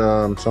filmed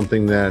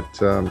something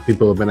that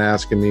people have been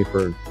asking me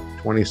for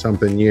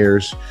 20-something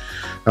years.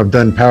 I've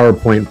done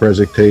PowerPoint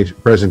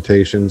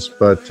presentations,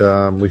 but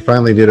we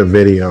finally did a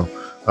video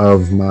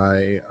of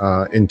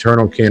my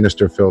internal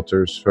canister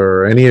filters.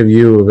 For any of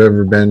you who have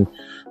ever been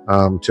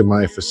to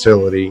my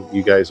facility,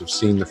 you guys have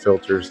seen the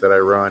filters that I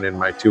run in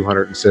my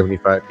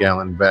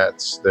 275-gallon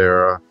vats.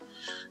 They're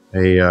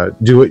a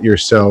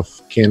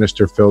do-it-yourself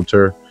canister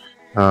filter.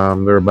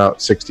 They're about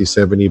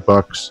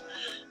 $60-70,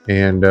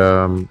 and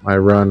I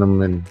run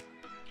them in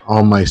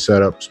all my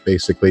setups.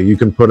 Basically, you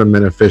can put them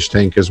in a fish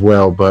tank as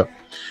well, but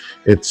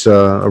it's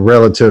a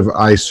relative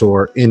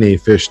eyesore in a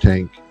fish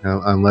tank,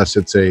 unless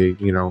it's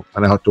an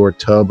outdoor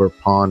tub or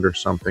pond or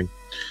something.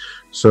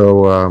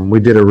 So we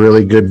did a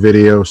really good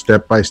video,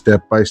 step by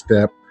step,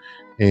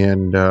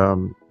 and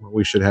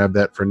we should have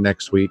that for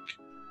next week.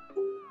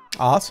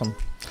 Awesome.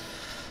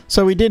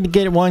 So we did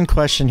get one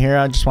question here.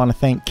 I just want to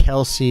thank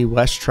Kelsey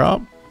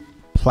Westrop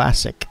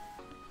Classic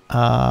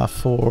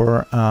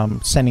for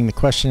sending the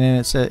question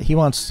in. He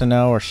wants to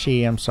know, or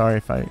she, I'm sorry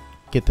if I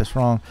get this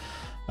wrong,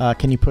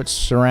 can you put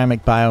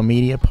ceramic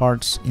biomedia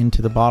parts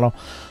into the bottle?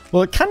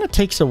 Well, it kind of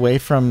takes away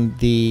from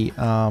the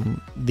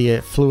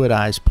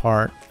fluidized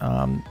part.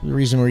 The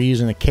reason we're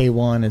using the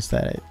K1 is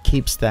that it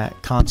keeps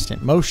that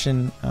constant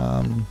motion.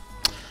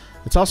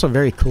 It's also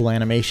very cool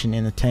animation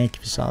in the tank,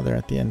 if you saw there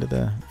at the end of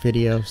the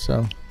video.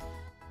 So,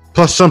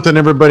 plus, something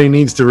everybody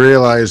needs to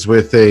realize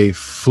with a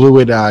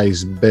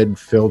fluidized bed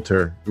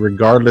filter,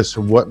 regardless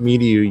of what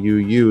media you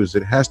use,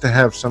 it has to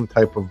have some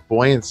type of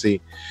buoyancy,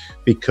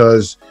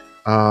 because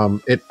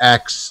it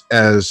acts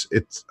as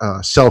it's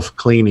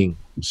self-cleaning.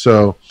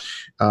 So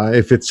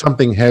if it's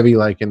something heavy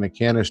like in the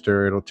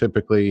canister, it'll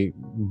typically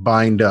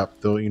bind up.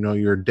 Though,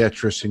 your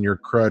detritus and your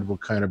crud will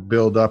kind of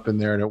build up in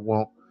there, and it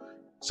won't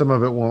some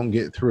of it won't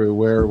get through.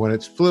 Where when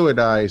it's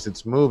fluidized,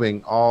 it's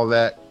moving, all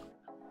that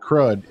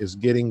crud is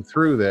getting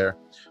through there.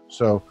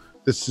 So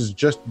this is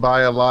just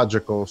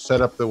biological,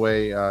 set up the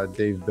way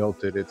Dave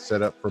built it. It's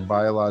set up for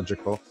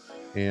biological,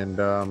 and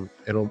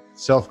it'll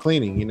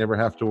self-cleaning. You never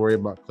have to worry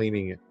about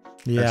cleaning it.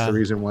 Yeah. That's the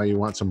reason why you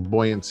want some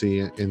buoyancy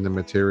in the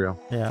material.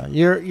 Yeah,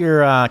 your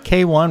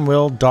K1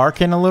 will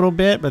darken a little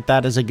bit, but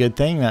that is a good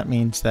thing. That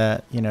means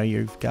that, you know,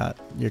 you've got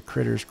your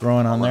critters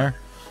growing on there,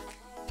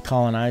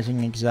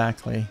 colonizing.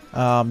 Exactly.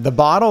 The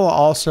bottle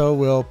also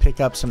will pick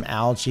up some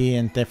algae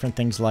and different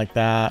things like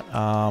that.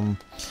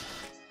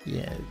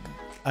 Yeah,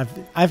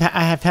 I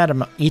have had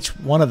them, each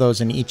one of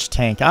those in each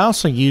tank. I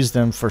also use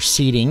them for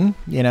seeding,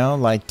 you know,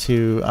 like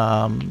to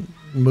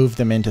move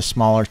them into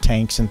smaller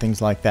tanks and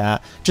things like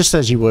that, just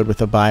as you would with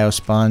a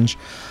biosponge.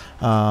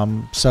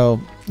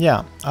 So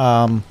yeah,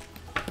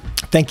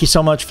 thank you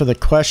so much for the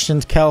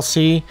questions,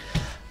 Kelsey.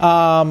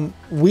 If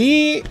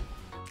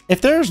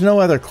there's no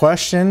other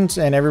questions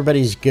and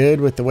everybody's good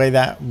with the way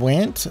that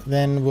went,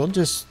 then we'll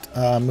just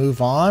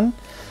move on.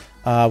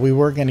 We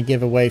were going to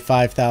give away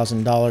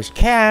 $5,000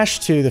 cash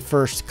to the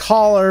first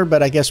caller,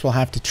 but I guess we'll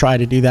have to try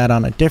to do that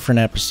on a different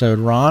episode,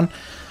 Ron.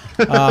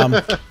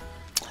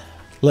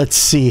 Let's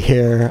see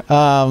here.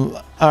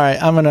 All right,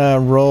 I'm going to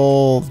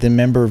roll the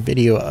member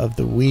video of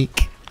the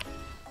week.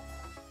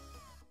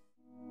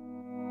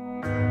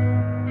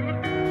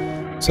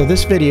 So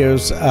this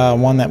video's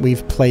one that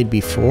we've played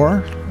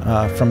before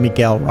from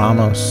Miguel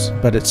Ramos,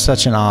 but it's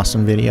such an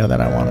awesome video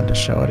that I wanted to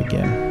show it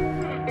again.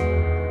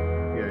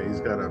 Yeah, he's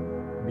got a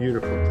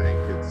beautiful tank.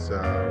 It's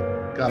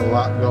got a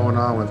lot going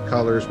on with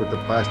colors, with the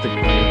plastic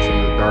plants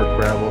and the dark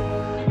gravel.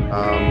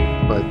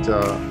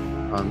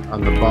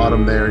 On the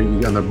bottom there,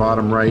 on the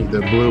bottom right,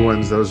 the blue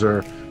ones, those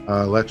are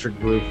electric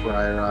blue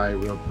fryer eye,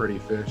 real pretty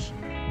fish.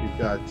 You've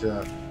got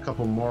a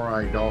couple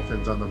morai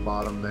dolphins on the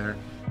bottom there.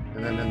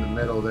 And then in the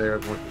middle there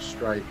with the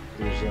stripe,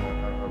 there's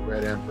a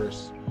red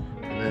empress.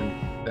 And then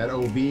that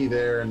OB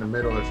there in the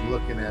middle that's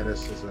looking at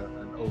us is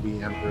an OB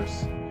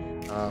empress.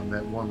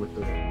 That one with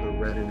the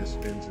red in his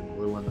fins and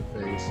blue on the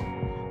face.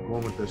 And the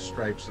one with the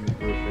stripes and the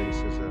blue face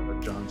is a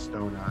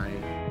Johnstone eye.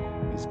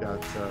 He's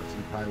got some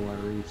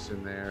Taiwan reefs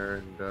in there,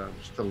 and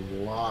just a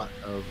lot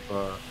of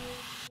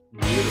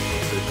beautiful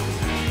fish in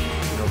there.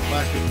 You know,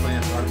 plastic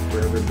plants aren't for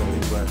everybody,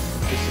 but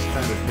this is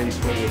kind of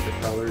tasteful with the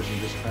colors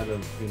and just kind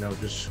of, you know,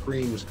 just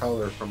screams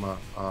color from a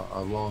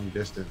long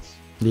distance.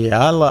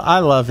 Yeah, I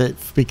love it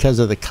because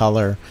of the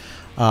color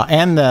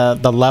and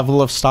the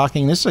level of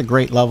stocking. This is a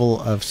great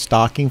level of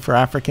stocking for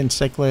African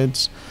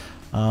cichlids.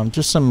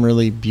 Just some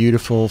really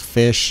beautiful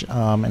fish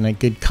and a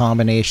good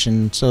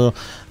combination. So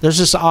there's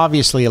just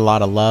obviously a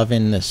lot of love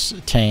in this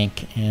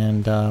tank,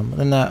 and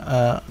then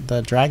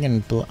the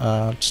dragon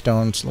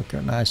stones look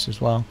nice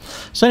as well.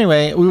 So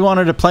anyway, we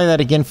wanted to play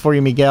that again for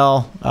you,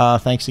 Miguel.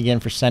 Thanks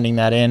again for sending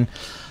that in.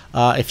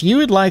 If you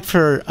would like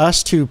for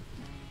us to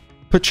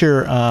put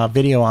your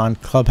video on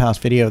Clubhouse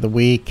Video of the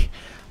Week,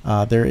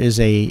 there is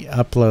a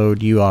upload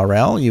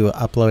URL. You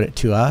upload it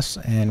to us,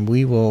 and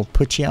we will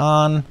put you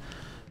on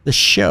the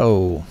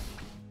show.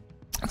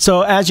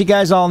 So as you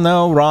guys all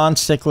know, Ron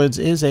Cichlids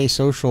is a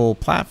social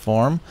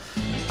platform.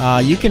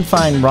 You can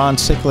find Ron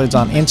Cichlids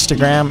on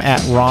Instagram at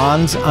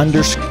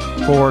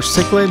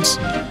Rons_Cichlids,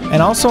 and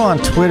also on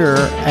Twitter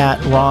at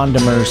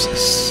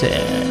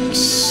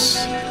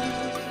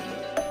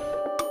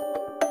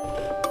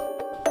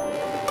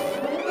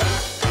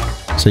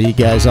RonDemers6. So you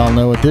guys all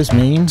know what this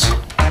means.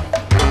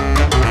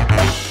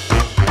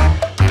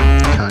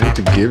 Time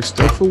to give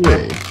stuff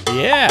away.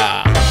 Yeah.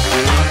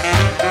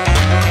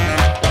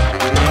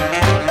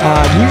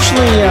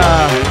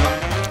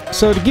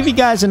 So to give you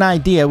guys an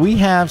idea, we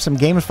have some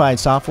gamified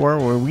software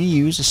where we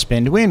use a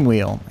spin-to-win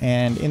wheel.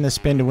 And in the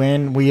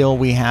spin-to-win wheel,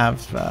 we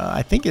have,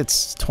 I think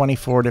it's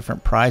 24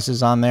 different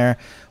prizes on there.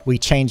 We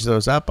change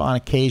those up on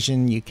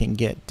occasion. You can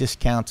get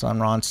discounts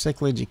on Ron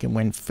Cichlids. You can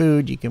win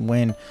food. You can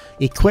win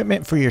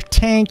equipment for your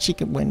tanks. You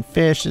can win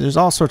fish. There's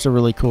all sorts of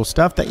really cool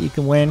stuff that you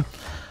can win.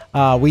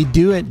 We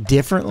do it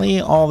differently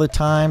all the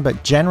time,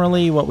 but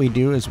generally what we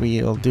do is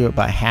we'll do it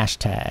by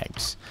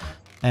hashtags.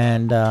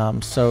 And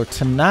so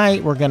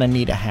tonight we're going to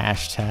need a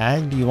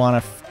hashtag. Do you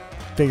want to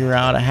figure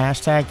out a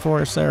hashtag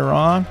for us there,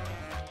 Ron?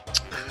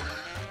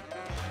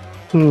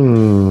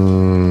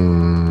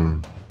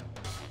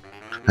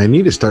 I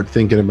need to start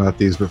thinking about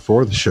these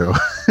before the show.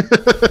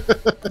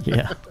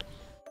 Yeah.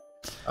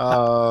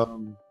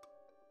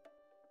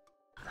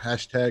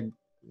 Hashtag,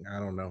 I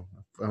don't know.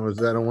 I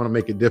don't want to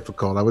make it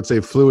difficult. I would say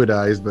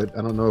fluidized, but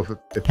I don't know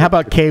if How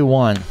about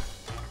K1?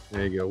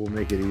 There you go. We'll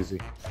make it easy.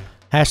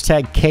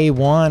 Hashtag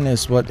K1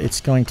 is what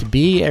it's going to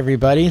be,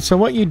 everybody. So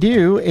what you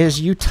do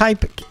is you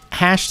type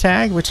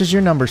hashtag, which is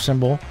your number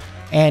symbol,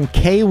 and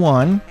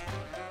K1,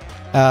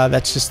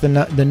 that's just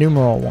the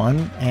numeral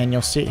one, and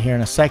you'll see it here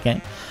in a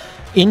second,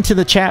 into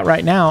the chat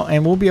right now,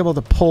 and we'll be able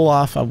to pull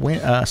off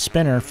a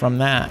spinner from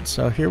that.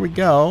 So here we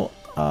go.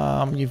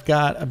 You've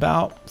got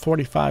about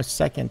 45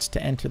 seconds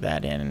to enter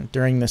that in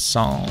during this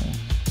song.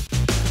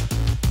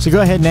 So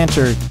go ahead and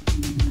enter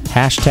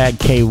hashtag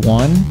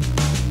K1.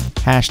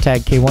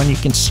 hashtag K1. You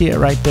can see it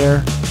right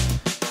there,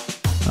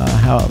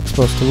 how it's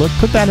supposed to look.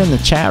 Put that in the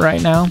chat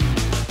right now,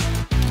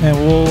 and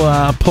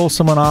we'll pull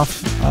someone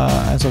off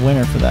as a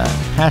winner for that.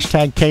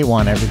 Hashtag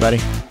K1, everybody.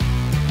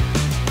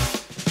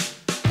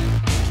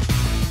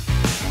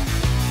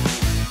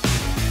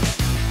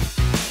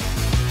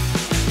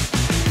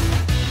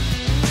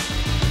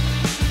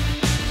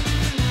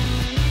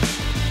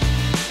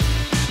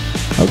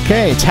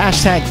 Okay, it's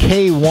hashtag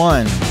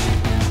K1.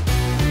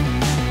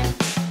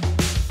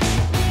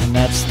 And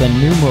that's the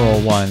numeral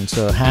 1.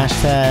 So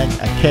hashtag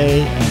a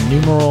K and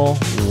numeral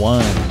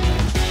 1.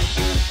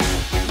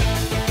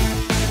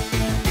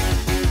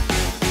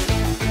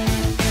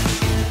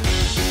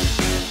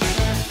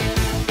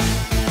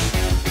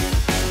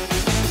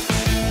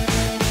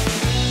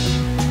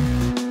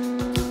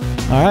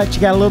 All right,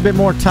 you got a little bit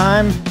more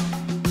time.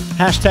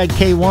 Hashtag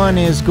K1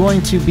 is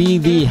going to be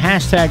the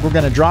hashtag we're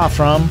going to draw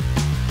from.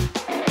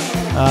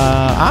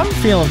 I'm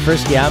feeling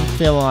frisky. I'm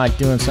feeling like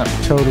doing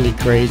something totally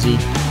crazy.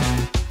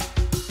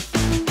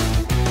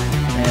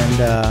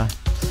 And,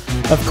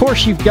 of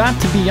course, you've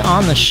got to be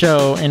on the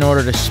show in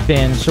order to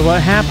spin. So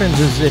what happens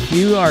is if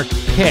you are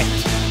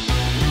picked,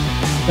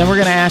 then we're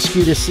going to ask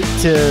you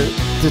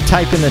to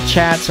type in the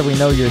chat so we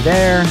know you're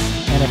there.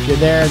 And if you're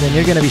there, then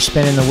you're going to be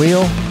spinning the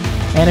wheel.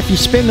 And if you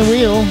spin the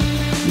wheel,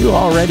 you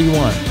already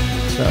won.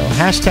 So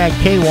hashtag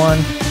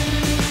K1.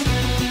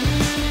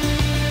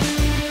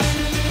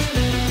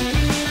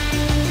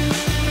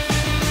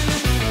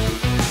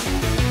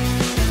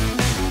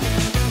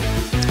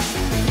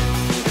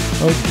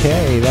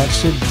 Okay, that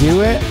should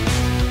do it.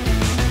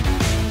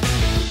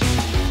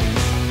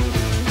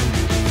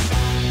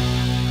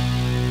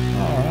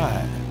 All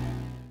right.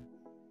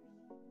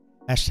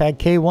 Hashtag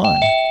K1.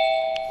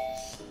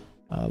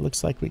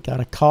 Looks like we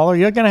got a caller.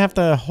 You're going to have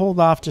to hold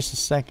off just a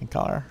second,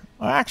 caller.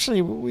 Or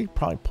actually, we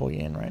probably pull you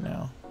in right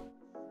now.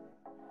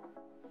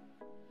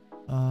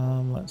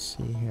 Let's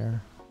see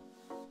here.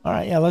 All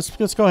right, yeah,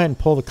 let's go ahead and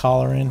pull the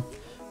caller in.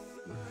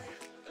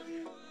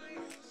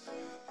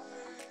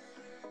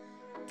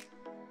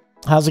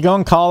 How's it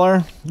going,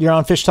 caller? You're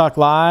on FishTalk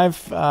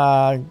Live.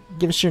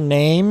 Give us your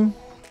name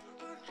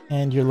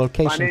and your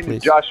location, please. My name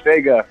is Josh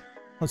Vega.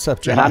 What's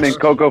up, Josh? And I'm in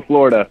Cocoa,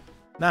 Florida.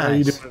 Nice. How are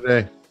you doing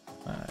today?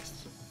 Nice.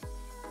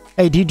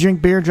 Hey, do you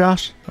drink beer,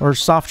 Josh, or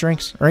soft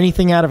drinks, or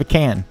anything out of a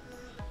can?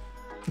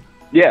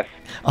 Yes.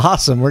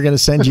 Awesome. We're gonna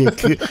send you.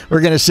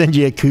 We're gonna send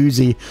you a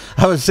koozie.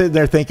 I was sitting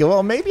there thinking,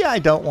 well, maybe I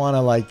don't want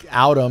to like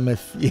out them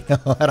if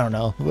I don't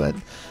know, but.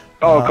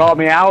 Call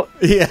me out?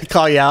 Yeah,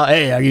 call you out.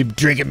 Hey, are you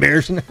drinking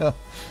beers? No.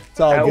 It's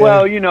all good.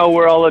 Well,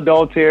 we're all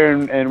adults here,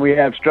 and we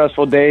have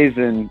stressful days,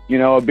 and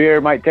a beer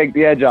might take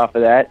the edge off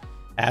of that.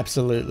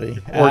 Absolutely.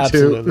 Or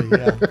Absolutely, two.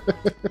 Yeah.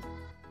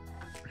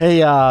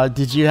 Hey,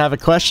 did you have a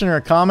question or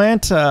a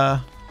comment?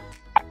 I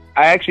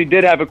actually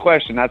did have a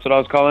question. That's what I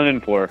was calling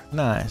in for.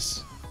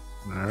 Nice.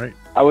 All right.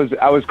 I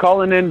was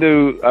calling in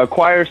to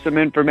acquire some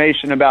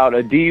information about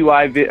a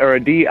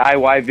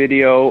DIY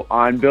video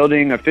on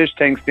building a fish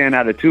tank stand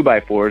out of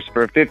 2x4s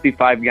for a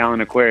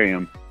 55-gallon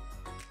aquarium.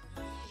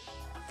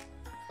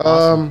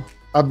 Awesome.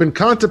 I've been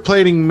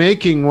contemplating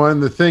making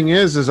one. The thing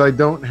is I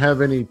don't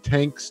have any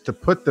tanks to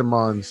put them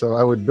on. So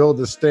I would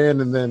build a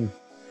stand and then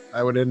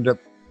I would end up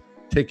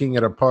taking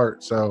it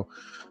apart. So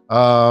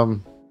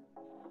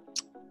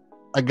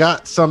I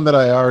got some that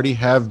I already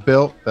have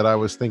built that I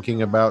was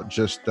thinking about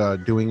just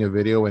doing a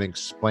video and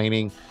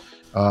explaining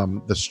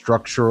the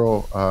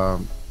structural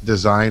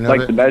design of it.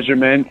 Like the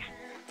measurements?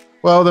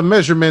 Well, the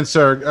measurements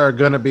are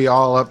going to be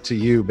all up to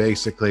you,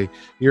 basically.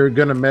 You're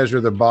going to measure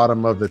the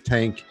bottom of the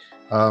tank,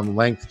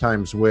 length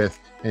times width,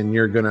 and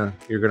you're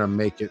gonna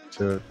make it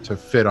to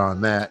fit on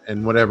that,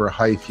 and whatever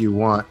height you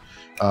want.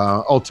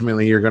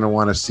 Ultimately, you're going to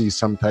want to see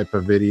some type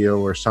of video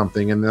or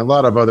something. And a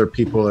lot of other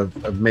people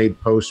have made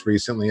posts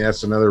recently.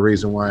 That's another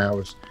reason why I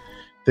was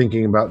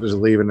thinking about just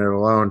leaving it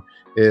alone,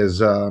 is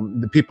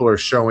the people are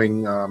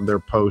showing their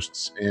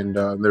posts and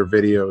their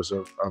videos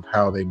of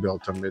how they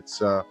built them.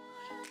 It's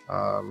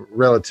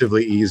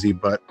relatively easy,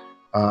 but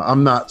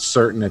I'm not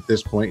certain at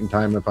this point in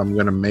time if I'm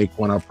going to make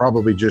one. I'll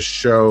probably just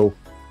show,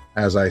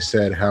 as I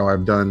said, how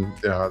I've done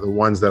the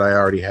ones that I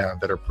already have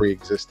that are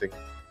pre-existing.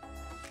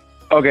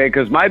 Okay,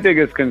 because my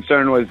biggest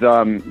concern was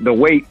the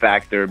weight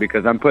factor,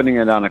 because I'm putting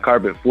it on a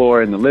carpet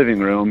floor in the living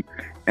room,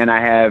 and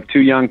I have 2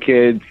 young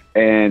kids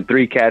and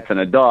 3 cats and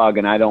a dog,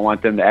 and I don't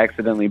want them to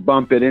accidentally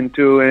bump it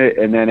into it,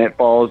 and then it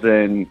falls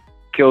and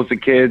kills the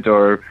kids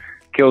or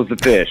kills the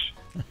fish.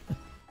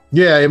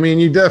 Yeah, I mean,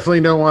 you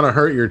definitely don't want to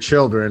hurt your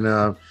children.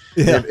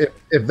 Yeah.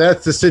 If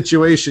that's the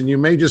situation, you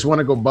may just want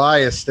to go buy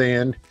a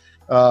stand.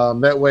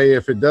 That way,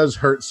 if it does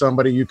hurt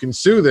somebody, you can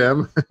sue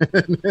them.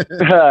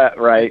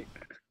 Right.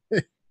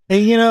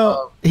 Hey,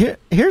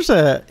 here's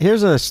a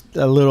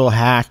little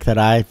hack that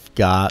I've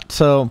got.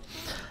 So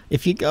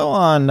if you go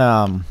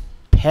on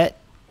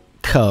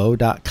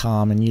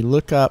petco.com and you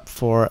look up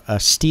for a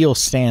steel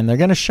stand, they're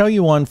going to show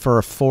you one for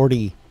a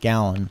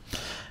 40-gallon.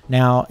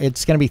 Now,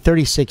 it's going to be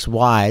 36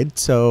 wide.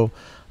 So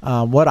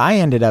what I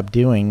ended up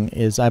doing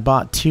is I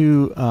bought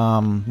 2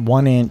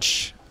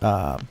 1-inch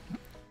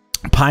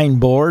pine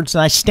boards,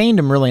 and I stained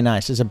them really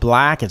nice. It's a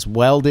black, it's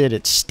welded,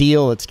 it's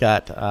steel, it's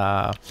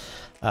got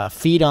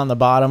feet on the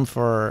bottom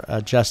for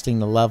adjusting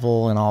the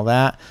level and all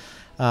that.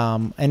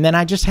 And then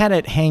I just had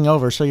it hang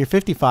over. So your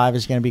 55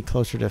 is going to be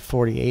closer to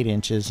 48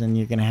 inches, and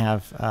you're going to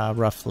have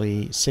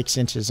roughly 6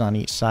 inches on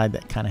each side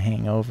that kind of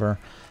hang over.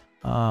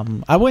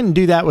 I wouldn't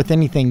do that with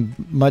anything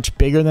much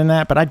bigger than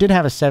that, but I did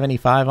have a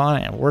 75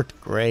 on it. It worked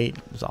great.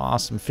 It was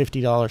awesome.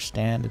 $50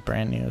 stand, it's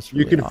brand new. It's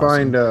really you can awesome.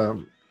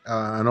 find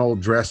an old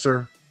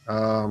dresser.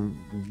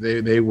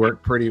 They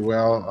work pretty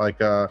well. Like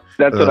that's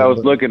what I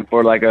was looking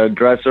for, like a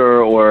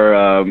dresser or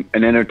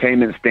an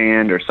entertainment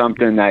stand or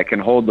something that can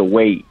hold the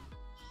weight.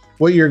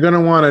 What you're going to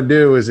want to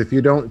do is, if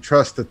you don't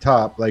trust the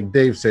top, like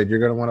Dave said, you're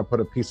going to want to put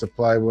a piece of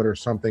plywood or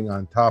something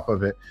on top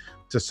of it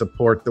to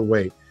support the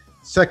weight.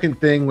 Second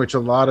thing, which a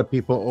lot of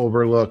people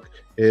overlook,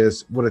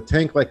 is with a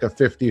tank like a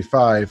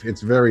 55,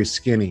 it's very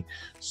skinny.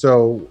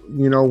 So,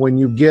 you know, when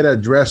you get a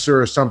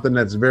dresser or something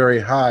that's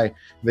very high,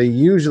 they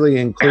usually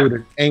include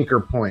an anchor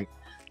point.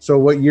 So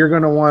what you're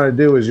going to want to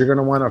do is you're going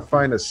to want to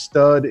find a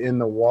stud in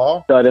the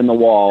wall. Stud in the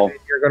wall. And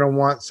you're going to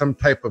want some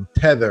type of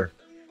tether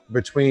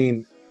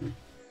between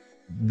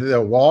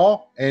the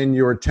wall and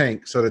your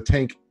tank, so the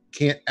tank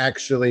can't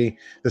actually,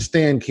 the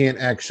stand can't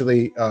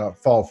actually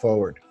fall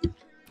forward.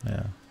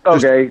 Yeah.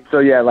 Okay, so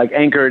yeah, like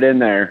anchor it in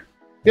there.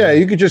 Yeah,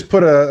 you could just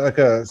put a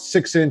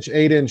 6-inch,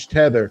 8-inch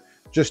tether,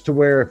 just to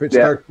where if it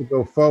starts to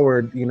go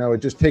forward, you know,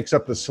 it just takes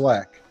up the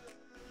slack.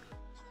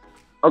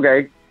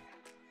 Okay.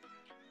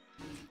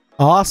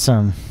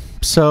 Awesome.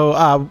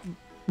 So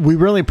we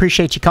really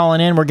appreciate you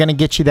calling in. We're going to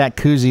get you that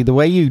koozie. The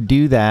way you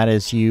do that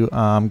is you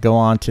go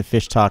on to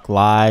FishTalk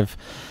Live,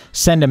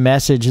 send a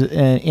message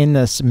in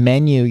this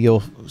menu.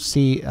 You'll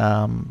see,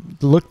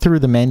 look through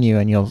the menu,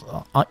 and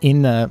you'll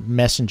in the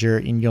messenger,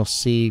 and you'll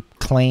see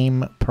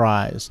claim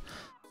prize.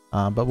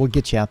 But we'll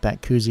get you out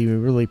that koozie. We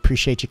really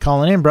appreciate you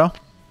calling in, bro.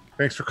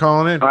 Thanks for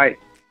calling in. All right.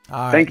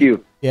 All right. Thank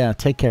you. Yeah,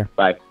 take care.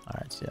 Bye. All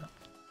right, see ya.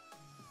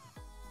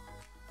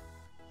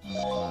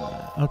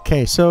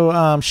 Okay, so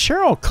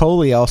Cheryl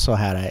Coley also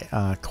had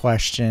a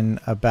question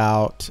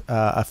about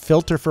a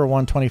filter for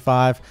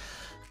 125.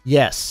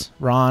 Yes,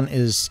 Ron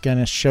is going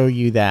to show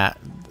you that.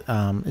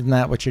 Isn't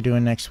that what you're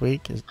doing next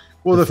week?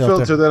 Well, the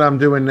filter that I'm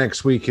doing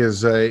next week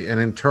is an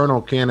internal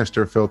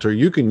canister filter.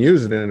 You can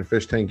use it in a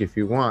fish tank if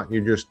you want.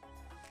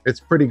 It's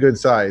pretty good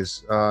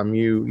size.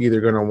 You either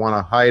going to want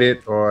to hide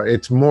it, or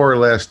it's more or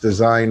less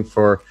designed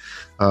for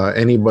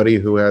anybody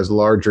who has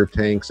larger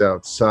tanks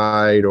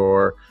outside,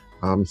 or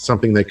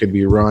something that could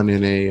be run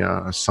in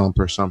a sump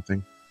or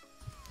something.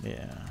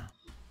 Yeah.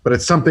 But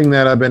it's something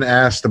that I've been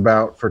asked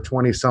about for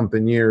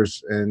 20-something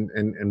years, and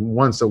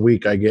once a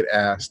week I get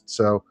asked.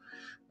 So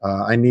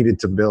I needed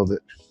to build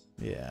it.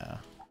 Yeah.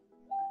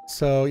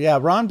 So, yeah,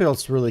 Ron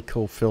builds really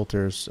cool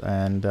filters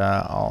and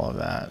all of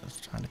that. I was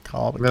trying to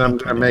call. Then I'm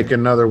going to make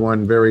another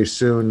one very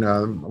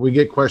soon. We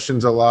get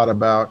questions a lot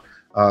about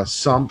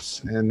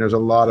sumps, and there's a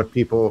lot of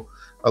people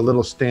a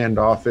little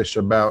standoffish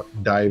about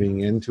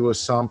diving into a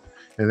sump.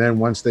 And then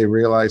once they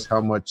realize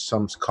how much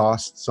sumps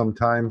cost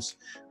sometimes,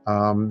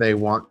 they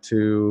want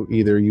to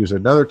either use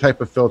another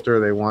type of filter,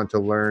 they want to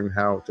learn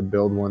how to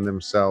build one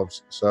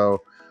themselves.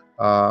 So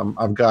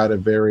I've got a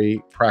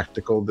very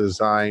practical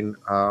design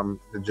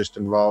that just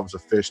involves a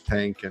fish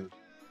tank, and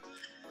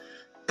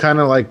kind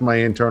of like my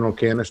internal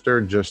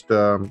canister, just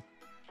what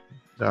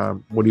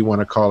do you want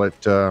to call it,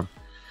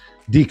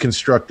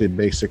 deconstructed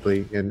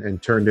basically,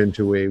 and turned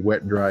into a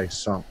wet dry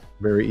sump.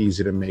 Very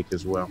easy to make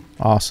as well.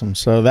 Awesome.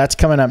 So that's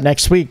coming up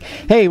next week.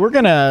 Hey, we're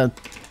going to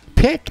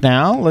pick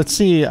now. Let's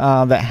see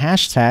the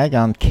hashtag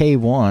on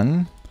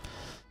K1.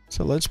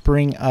 So let's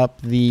bring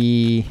up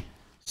the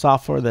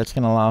software that's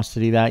going to allow us to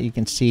do that. You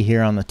can see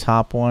here on the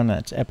top one,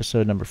 that's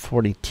episode number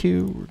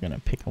 42. We're going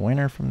to pick a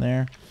winner from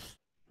there.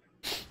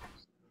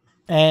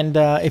 And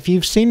if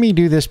you've seen me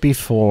do this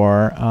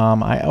before,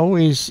 I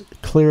always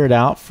clear it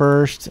out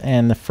first,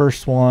 and the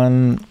first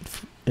one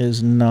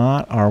is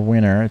not our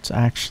winner. It's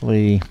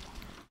actually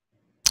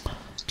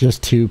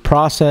just to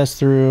process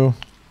through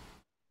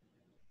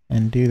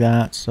and do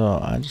that. So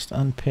I just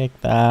unpick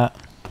that.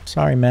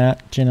 Sorry,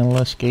 Matt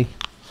Janeliski.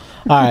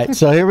 All right,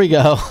 so here we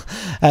go.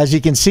 As you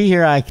can see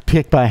here, I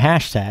pick by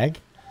hashtag,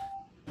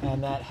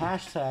 and that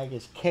hashtag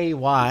is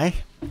KY.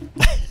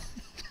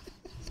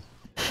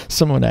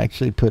 Someone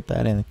actually put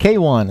that in.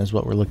 K1 is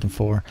what we're looking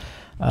for.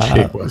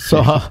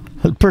 So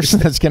the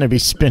person that's going to be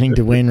spinning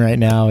to win right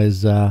now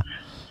is going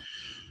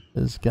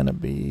to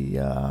be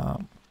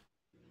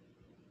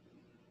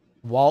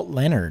Walt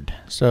Leonard.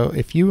 So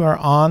if you are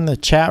on the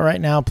chat right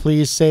now,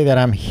 please say that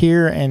I'm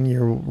here and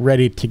you're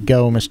ready to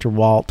go, Mr.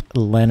 Walt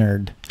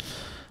Leonard.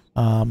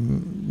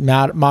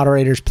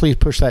 Moderators, please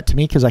push that to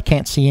me because I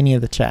can't see any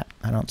of the chat.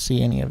 I don't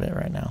see any of it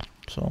right now.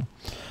 So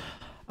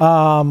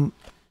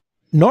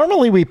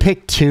normally we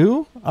pick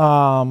two,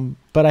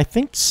 but I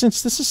think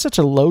since this is such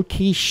a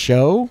low-key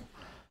show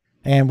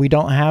and we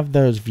don't have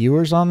those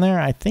viewers on there,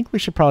 I think we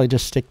should probably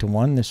just stick to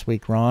one this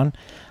week, Ron.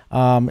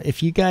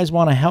 If you guys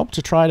want to help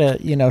to try to,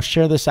 you know,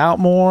 share this out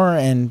more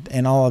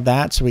and all of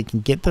that, so we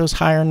can get those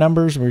higher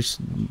numbers, we're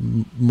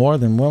more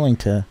than willing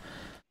to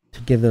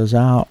give those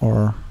out.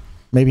 Or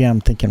maybe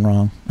I'm thinking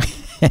wrong.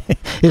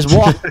 Is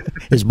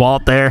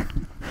Walt there?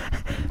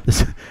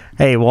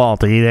 Hey,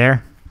 Walt, are you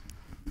there?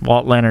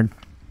 Walt Leonard.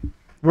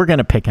 We're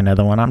gonna pick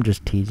another one. I'm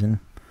just teasing.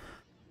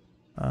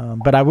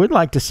 But I would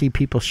like to see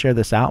people share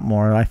this out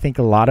more. I think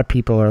a lot of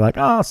people are like,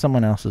 oh,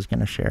 someone else is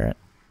gonna share it.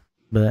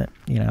 But,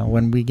 you know,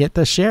 when we get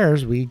the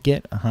shares, we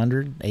get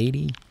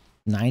 180,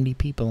 90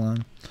 people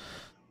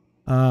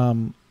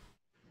on.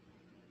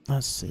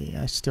 Let's see.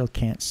 I still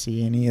can't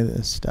see any of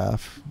this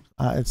stuff.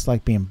 It's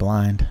like being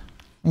blind.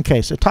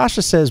 Okay, so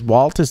Tasha says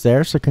Walt is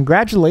there. So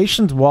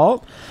congratulations,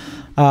 Walt.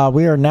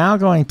 We are now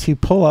going to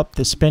pull up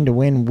the spin to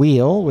win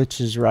wheel,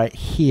 which is right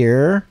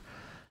here.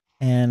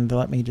 And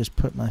let me just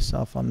put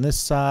myself on this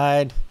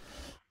side.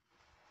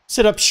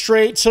 Sit up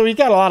straight. So we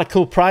got a lot of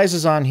cool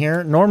prizes on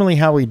here. Normally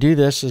how we do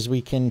this is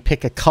we can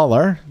pick a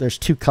color. There's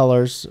 2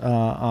 colors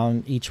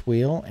on each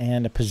wheel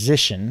and a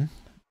position.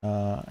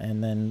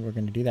 And then we're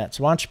going to do that.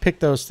 So why don't you pick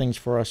those things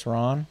for us,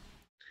 Ron?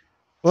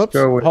 Whoops.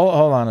 Hold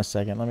on a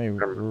second. Let me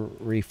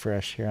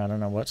refresh here. I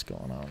don't know what's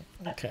going on.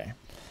 Okay.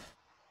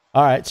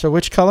 All right. So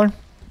which color?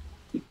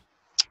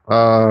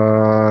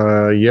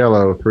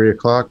 Yellow, 3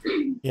 o'clock.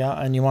 Yeah.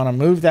 And you want to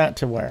move that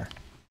to where?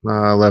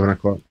 11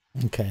 o'clock.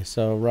 Okay.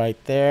 So right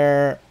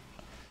there.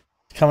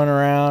 Coming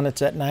around.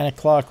 It's at 9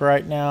 o'clock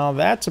right now.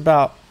 That's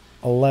about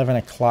 11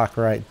 o'clock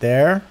right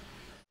there.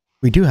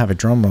 We do have a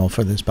drum roll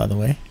for this, by the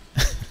way.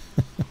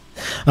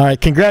 All right.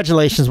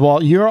 Congratulations,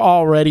 Walt. You're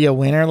already a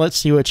winner. Let's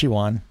see what you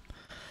won.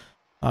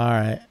 All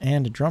right.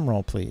 And a drum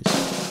roll, please.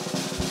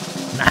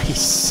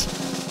 Nice.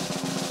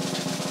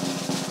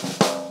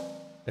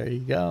 There you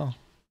go.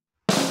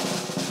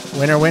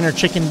 Winner, winner,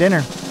 chicken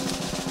dinner.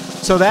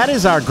 So that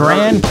is our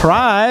grand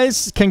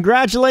prize.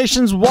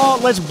 Congratulations,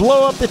 Walt. Let's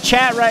blow up the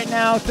chat right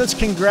now. Let's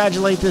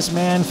congratulate this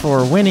man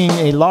for winning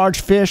a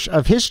large fish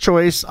of his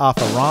choice off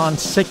of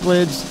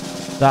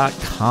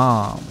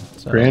RonCichlids.com.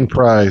 So, grand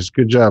prize.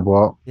 Good job,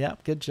 Walt.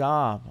 Yep, good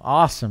job.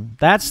 Awesome.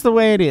 That's the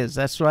way it is.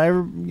 That's why,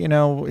 you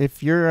know,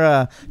 if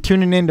you're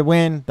tuning in to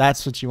win,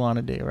 that's what you want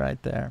to do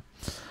right there.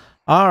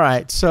 All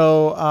right.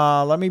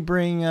 So let me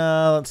bring,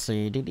 let's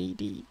see.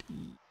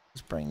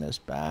 Let's bring this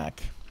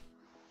back.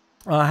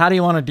 How do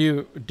you want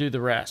to do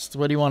the rest?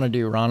 What do you want to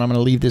do, Ron? I'm going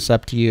to leave this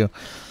up to you.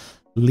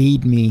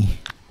 Lead me.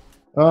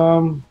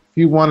 If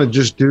you want to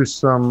just do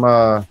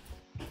some,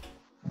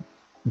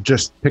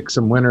 just pick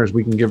some winners,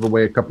 we can give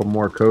away a couple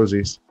more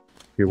cozies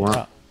if you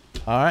want.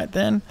 All right,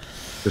 then.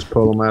 Just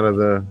pull them out of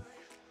the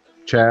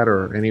chat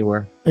or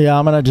anywhere. Yeah,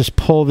 I'm going to just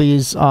pull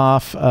these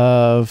off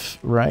of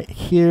right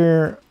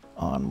here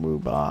on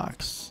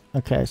WooBox.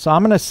 Okay, so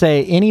I'm going to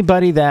say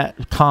anybody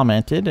that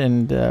commented,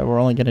 and we're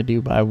only going to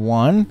do by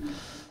one.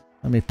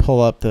 Let me pull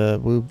up the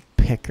Woo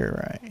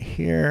picker right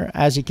here.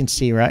 As you can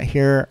see right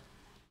here,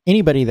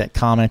 anybody that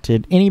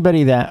commented,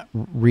 anybody that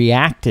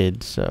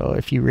reacted. So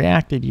if you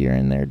reacted, you're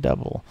in there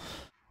double.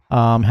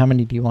 How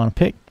many do you want to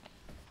pick?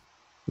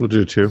 We'll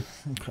do 2.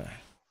 Okay.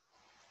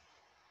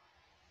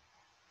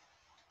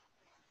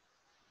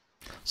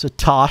 So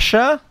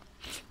Tasha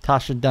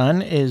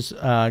Dunn is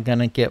going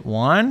to get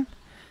 1.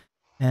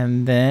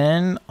 And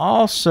then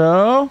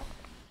also...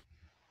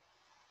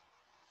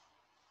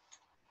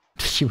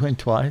 She went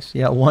twice.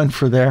 Yeah, 1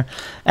 for there.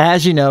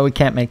 As you know, we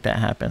can't make that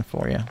happen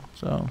for you.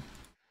 So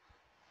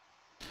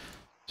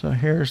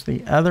here's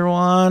the other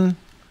one.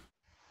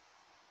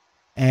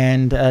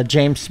 And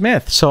James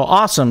Smith. So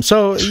awesome.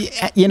 So,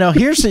 you know,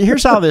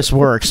 here's how this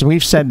works.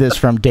 We've said this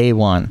from day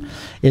one,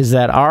 is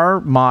that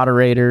our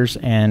moderators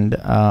and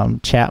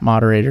chat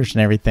moderators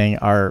and everything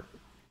are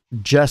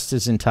just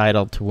as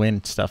entitled to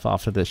win stuff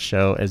off of this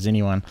show as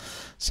anyone.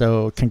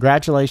 So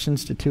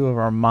congratulations to 2 of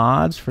our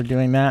mods for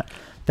doing that.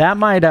 That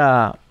might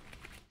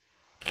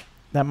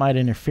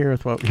interfere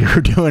with what we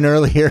were doing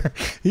earlier,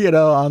 you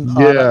know, on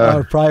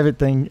a private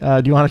thing.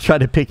 Do you want to try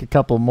to pick a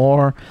couple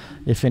more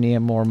if any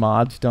more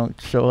mods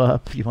don't show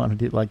up? You want to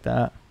do it like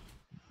that?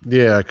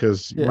 Yeah,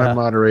 because my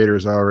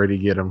moderators already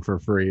get them for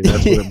free.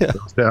 That's what it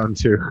goes down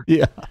to.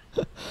 Yeah.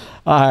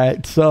 All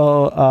right.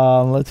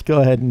 So let's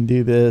go ahead and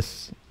do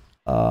this.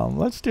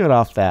 Let's do it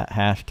off that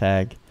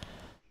hashtag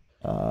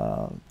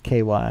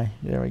KY.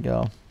 There we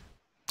go.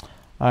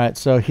 All right,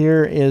 so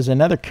here is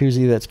another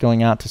koozie that's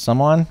going out to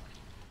someone.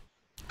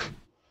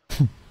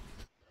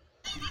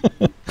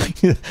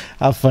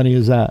 How funny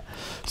is that?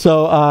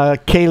 So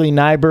Kaylee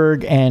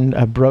Nyberg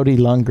and Brody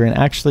Lundgren.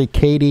 Actually,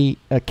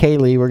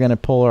 Kaylee, we're going to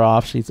pull her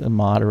off. She's a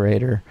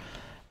moderator.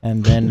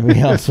 And then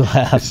we also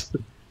have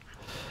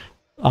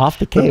off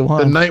the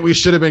K1. The night we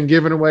should have been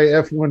giving away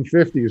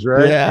F-150s,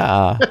 right?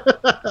 Yeah.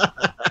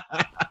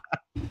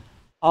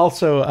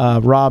 Also,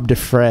 Rob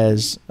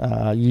DeFrez,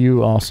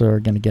 you also are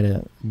going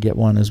to get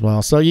one as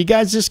well. So you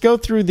guys just go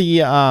through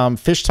the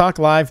Fish Talk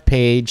Live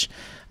page.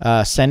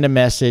 send a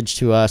message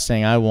to us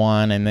saying I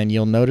won, and then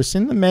you'll notice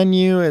in the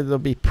menu there'll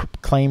be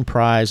claim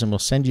prize, and we'll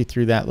send you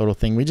through that little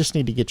thing. We just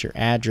need to get your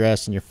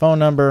address and your phone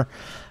number.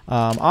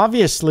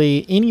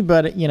 Obviously,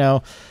 anybody, you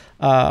know,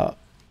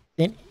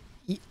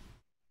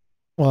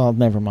 well,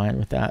 never mind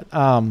with that.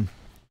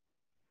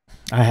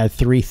 I had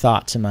 3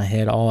 thoughts in my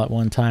head all at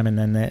one time, and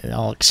then they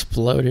all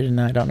exploded,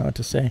 and I don't know what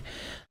to say.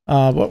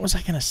 What was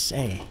I going to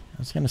say? I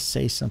was going to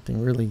say something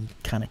really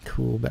kind of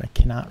cool, but I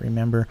cannot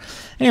remember.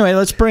 Anyway,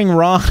 let's bring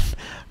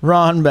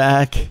Ron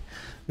back.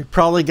 We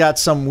probably got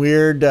some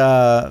weird,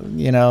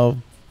 you know,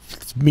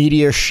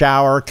 meteor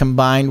shower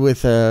combined with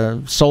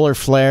solar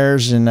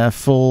flares and a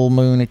full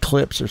moon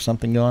eclipse or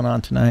something going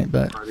on tonight.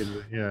 But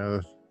yeah,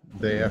 the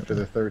day after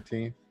the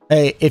 13th.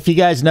 Hey, if you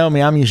guys know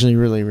me, I'm usually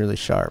really, really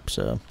sharp.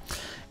 So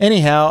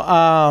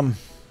anyhow,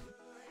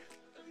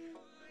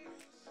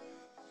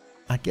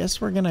 I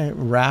guess we're going to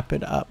wrap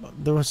it up.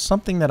 There was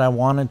something that I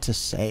wanted to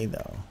say,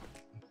 though,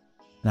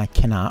 and I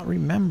cannot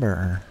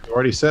remember. You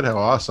already said how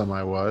awesome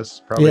I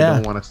was. Probably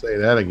don't want to say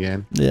that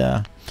again.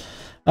 Yeah.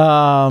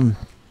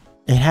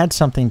 It had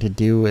something to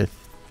do with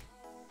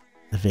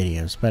the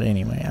videos, but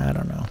anyway, I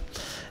don't know.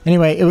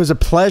 Anyway, it was a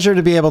pleasure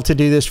to be able to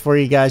do this for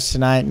you guys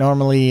tonight.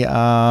 Normally,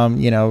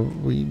 you know,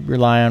 we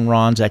rely on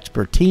Ron's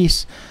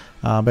expertise,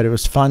 but it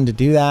was fun to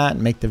do that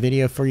and make the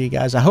video for you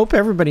guys. I hope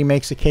everybody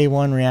makes a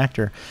K1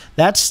 reactor.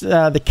 That's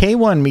the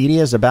K1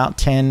 media is about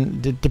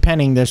 10,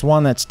 depending. There's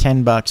one that's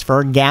 $10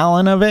 for a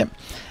gallon of it,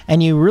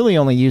 and you really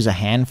only use a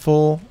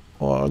handful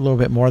or a little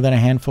bit more than a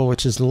handful,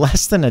 which is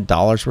less than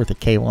 $1 worth of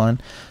K1.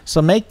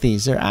 So make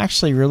these. They're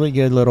actually really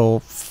good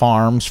little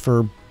farms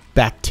for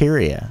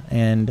bacteria,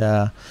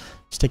 and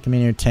stick them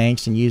in your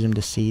tanks and use them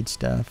to seed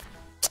stuff.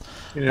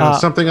 You know,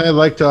 something I'd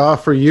like to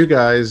offer you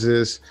guys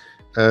is,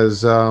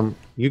 as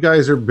you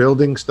guys are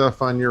building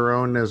stuff on your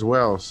own as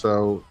well.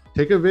 So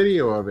take a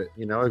video of it.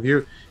 You know, if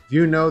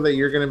you know that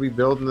you're going to be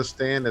building the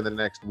stand in the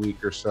next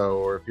week or so,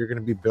 or if you're going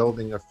to be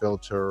building a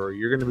filter, or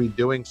you're going to be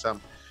doing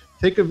something,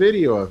 take a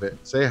video of it.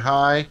 Say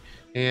hi,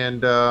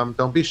 and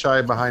don't be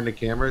shy behind the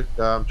camera.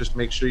 Just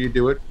make sure you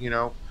do it, you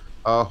know,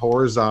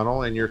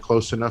 horizontal, and you're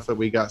close enough that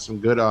we got some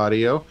good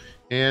audio.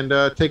 And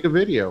take a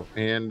video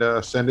and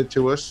send it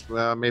to us.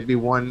 Maybe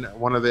one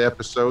of the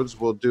episodes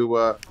we'll do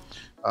a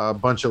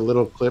bunch of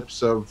little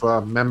clips of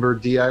member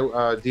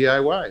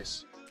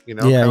DIYs. You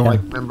know, kind of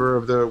like member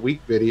of the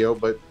week video,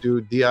 but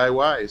do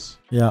DIYs.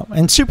 Yeah,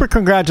 and super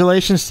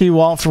congratulations to you,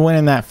 Walt, for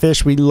winning that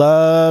fish. We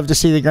love to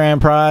see the grand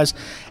prize.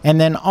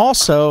 And then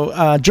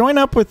also join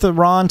up with the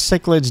Ron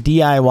Cichlids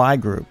DIY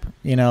group.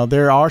 You know,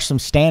 there are some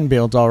stand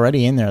builds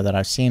already in there that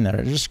I've seen that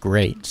are just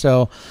great.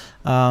 So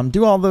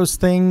do all those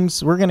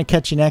things. We're going to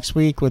catch you next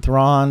week with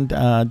Ron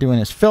doing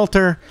his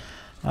filter.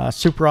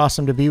 Super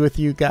awesome to be with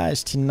you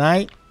guys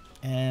tonight.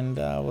 And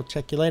we'll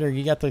check you later.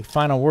 You got the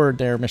final word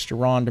there, Mr.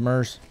 Ron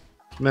Demers.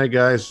 Good night,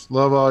 guys.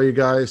 Love all you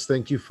guys.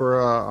 Thank you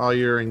for all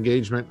your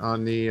engagement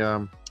on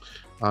the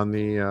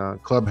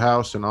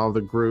clubhouse and all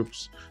the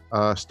groups.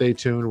 Stay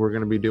tuned. We're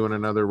going to be doing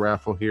another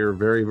raffle here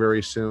very,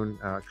 very soon.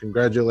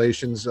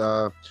 Congratulations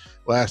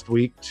last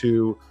week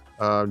to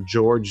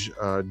George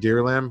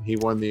Deerlam. He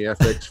won the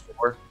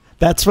FX4.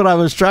 That's what I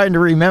was trying to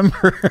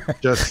remember.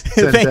 Just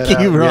sent Thank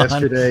that you, out Ron.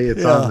 yesterday.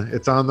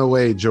 It's on the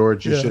way,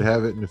 George. You should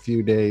have it in a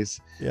few days.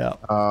 Yeah.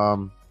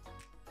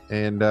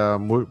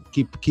 We'll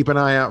keep an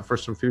eye out for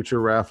some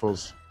future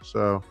raffles.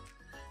 So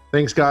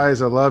thanks,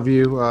 guys. I love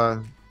you.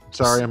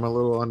 Sorry I'm a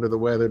little under the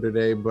weather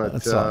today,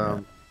 but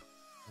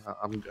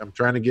I'm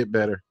trying to get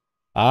better.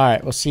 All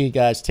right. We'll see you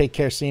guys. Take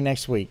care. See you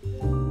next week.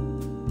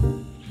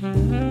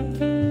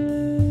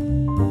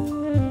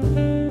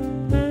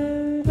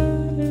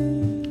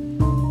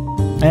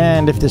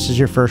 And if this is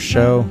your first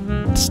show,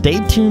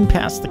 stay tuned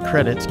past the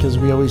credits, because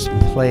we always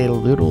play a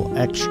little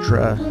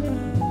extra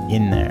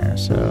in there.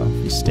 So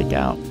if you stick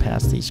out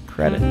past these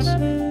credits.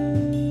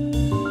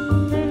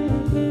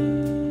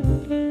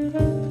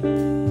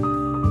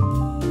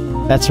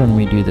 That's when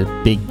we do the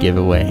big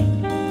giveaway.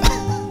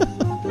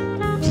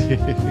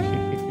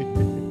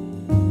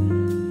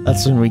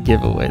 That's when we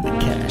give away the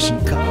cash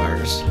and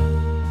cars.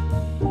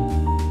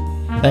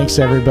 Thanks,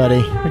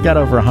 everybody. We got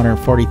over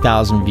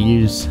 140,000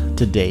 views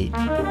to date.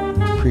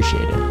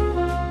 Appreciate it.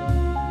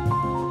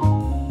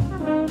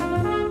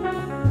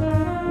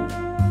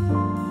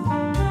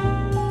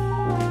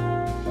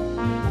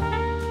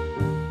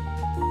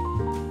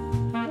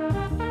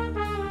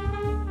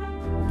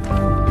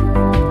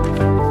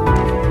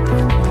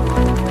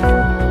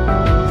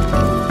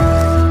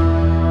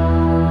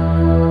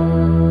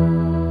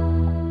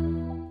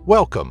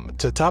 Welcome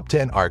to Top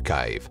 10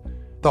 Archive.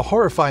 The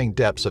horrifying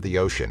depths of the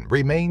ocean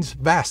remains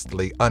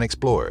vastly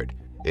unexplored.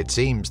 It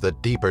seems the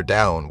deeper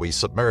down we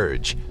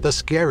submerge, the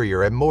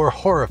scarier and more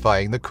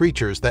horrifying the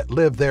creatures that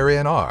live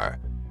therein are.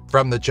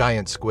 From the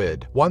giant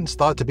squid, once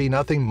thought to be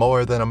nothing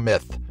more than a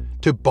myth,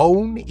 to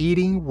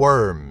bone-eating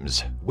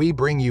worms, we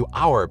bring you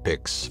our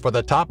picks for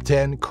the top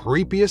 10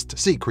 creepiest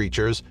sea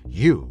creatures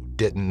you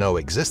didn't know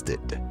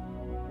existed.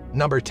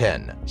 Number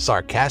 10.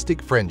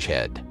 Sarcastic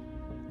Fringehead.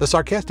 The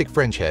sarcastic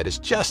fringehead is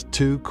just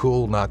too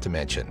cool not to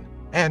mention.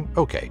 And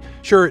okay,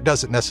 sure, it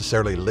doesn't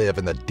necessarily live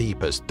in the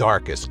deepest,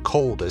 darkest,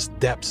 coldest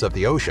depths of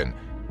the ocean,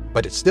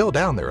 but it's still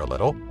down there a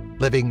little,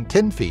 living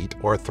 10 feet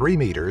or 3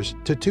 meters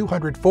to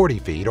 240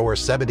 feet or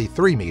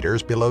 73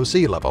 meters below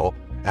sea level,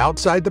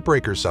 outside the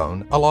breaker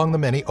zone along the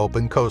many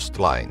open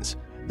coastlines.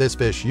 This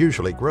fish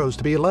usually grows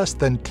to be less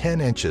than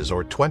 10 inches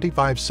or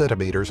 25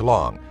 centimeters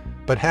long,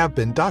 but have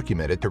been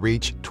documented to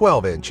reach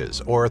 12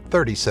 inches or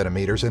 30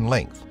 centimeters in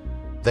length.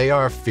 They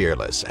are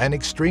fearless and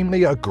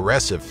extremely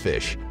aggressive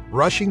fish,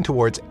 rushing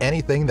towards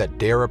anything that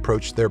dare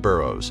approach their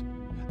burrows.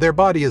 Their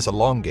body is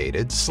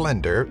elongated,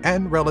 slender,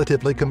 and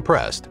relatively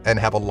compressed, and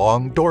have a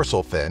long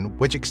dorsal fin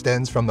which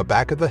extends from the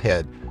back of the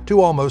head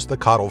to almost the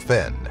caudal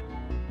fin.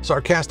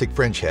 Sarcastic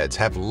French heads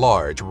have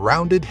large,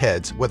 rounded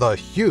heads with a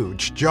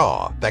huge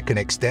jaw that can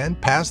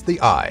extend past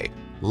the eye,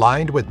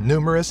 lined with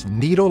numerous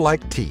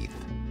needle-like teeth.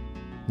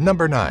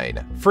 Number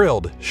 9.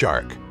 Frilled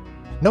Shark.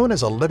 Known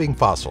as a living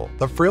fossil,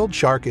 the frilled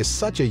shark is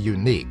such a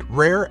unique,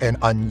 rare, and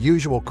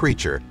unusual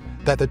creature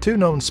that the two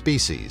known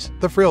species,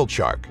 the frilled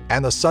shark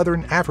and the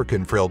southern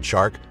African frilled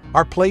shark,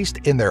 are placed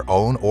in their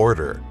own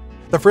order.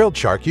 The frilled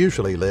shark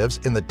usually lives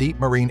in the deep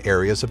marine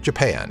areas of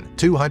Japan,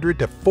 200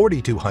 to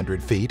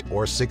 4,200 feet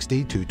or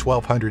 60 to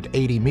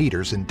 1,280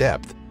 meters in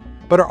depth,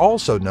 but are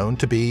also known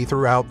to be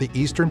throughout the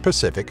eastern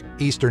Pacific,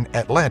 eastern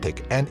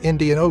Atlantic, and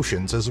Indian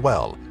Oceans as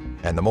well.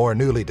 And the more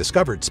newly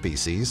discovered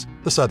species,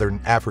 the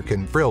southern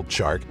African frilled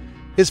shark,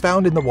 is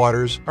found in the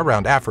waters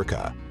around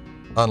Africa.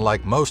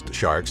 Unlike most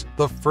sharks,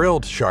 the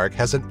frilled shark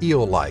has an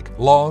eel-like,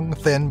 long,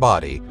 thin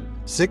body,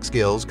 6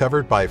 gills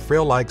covered by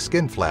frill-like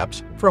skin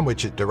flaps from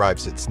which it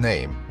derives its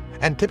name,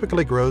 and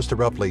typically grows to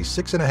roughly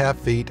 6.5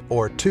 feet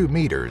or 2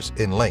 meters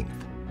in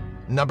length.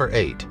 Number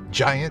 8.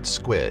 Giant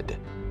Squid.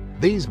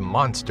 These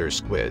monster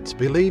squids,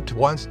 believed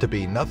once to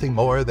be nothing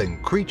more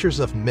than creatures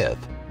of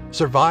myth,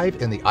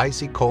 survive in the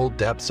icy cold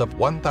depths of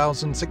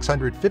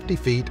 1,650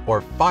 feet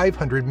or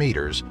 500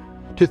 meters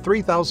to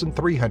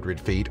 3,300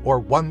 feet or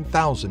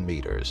 1,000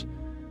 meters.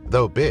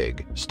 Though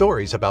big,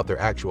 stories about their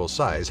actual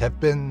size have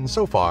been,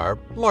 so far,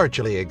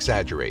 largely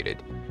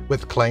exaggerated,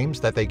 with claims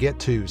that they get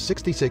to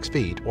 66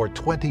 feet or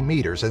 20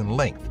 meters in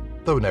length,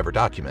 though never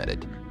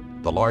documented.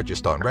 The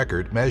largest on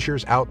record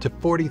measures out to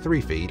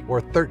 43 feet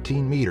or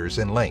 13 meters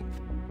in length.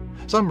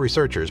 Some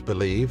researchers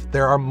believe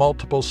there are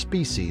multiple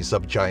species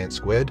of giant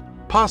squid,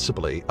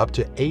 possibly up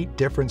to 8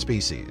 different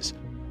species.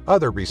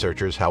 Other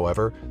researchers,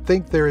 however,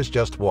 think there is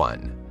just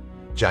one.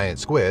 Giant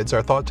squids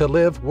are thought to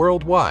live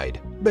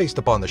worldwide, based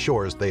upon the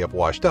shores they have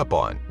washed up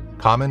on,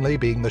 commonly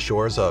being the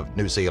shores of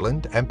New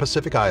Zealand and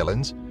Pacific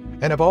Islands,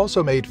 and have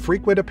also made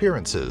frequent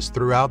appearances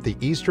throughout the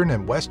eastern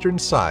and western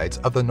sides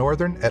of the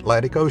northern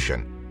Atlantic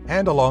Ocean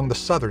and along the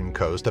southern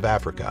coast of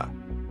Africa.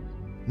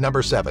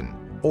 Number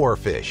 7.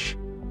 Oarfish.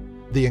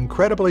 The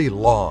incredibly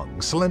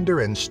long,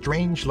 slender, and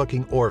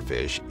strange-looking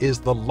oarfish is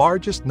the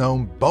largest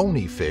known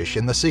bony fish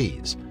in the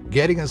seas,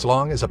 getting as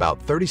long as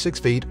about 36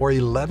 feet or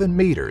 11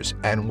 meters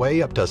and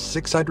weigh up to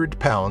 600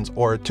 pounds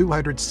or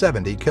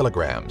 270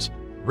 kilograms.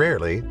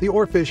 Rarely, the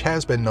oarfish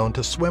has been known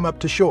to swim up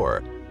to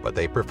shore, but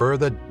they prefer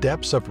the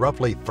depths of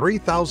roughly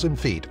 3,000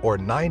 feet or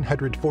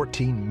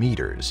 914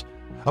 meters.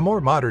 A more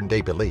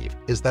modern-day belief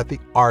is that the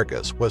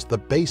Argus was the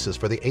basis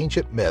for the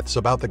ancient myths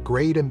about the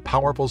great and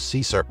powerful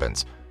sea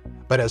serpents.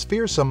 But as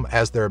fearsome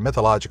as their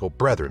mythological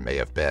brethren may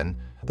have been,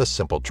 the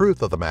simple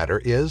truth of the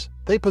matter is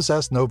they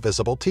possess no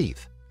visible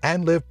teeth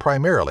and live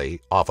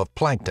primarily off of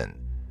plankton.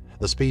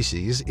 The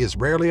species is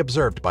rarely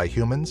observed by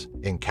humans,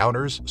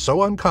 encounters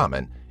so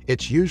uncommon,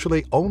 it's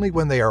usually only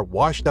when they are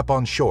washed up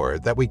on shore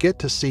that we get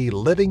to see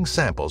living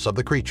samples of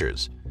the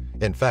creatures.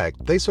 In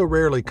fact, they so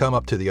rarely come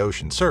up to the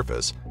ocean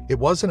surface, it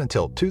wasn't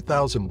until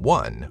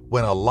 2001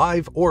 when a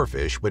live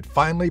oarfish would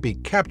finally be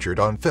captured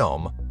on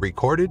film,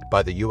 recorded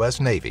by the U.S.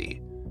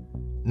 Navy.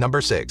 Number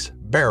 6.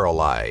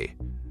 Barrel eye.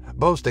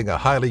 Boasting a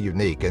highly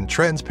unique and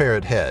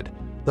transparent head,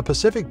 the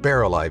Pacific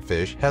barrel eye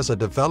fish has a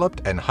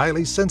developed and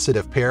highly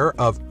sensitive pair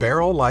of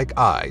barrel-like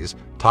eyes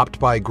topped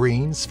by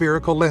green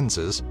spherical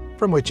lenses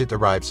from which it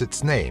derives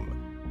its name.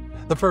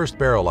 The first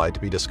barrel eye to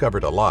be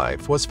discovered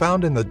alive was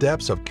found in the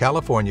depths of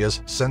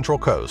California's central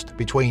coast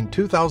between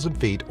 2,000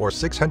 feet or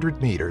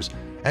 600 meters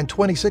and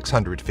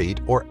 2,600 feet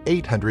or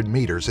 800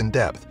 meters in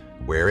depth,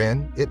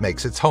 wherein it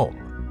makes its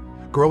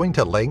home. Growing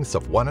to lengths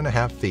of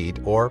 1.5 feet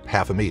or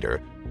half a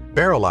meter,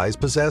 barrel eyes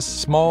possess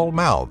small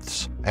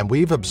mouths, and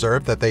we've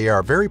observed that they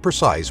are very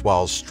precise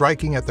while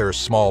striking at their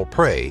small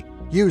prey,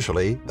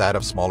 usually that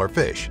of smaller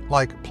fish,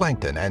 like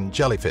plankton and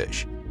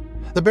jellyfish.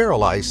 The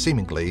barrel eyes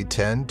seemingly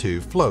tend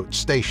to float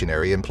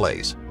stationary in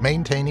place,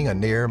 maintaining a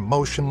near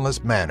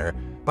motionless manner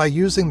by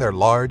using their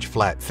large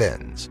flat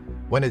fins.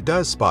 When it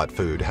does spot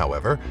food,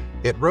 however,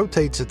 it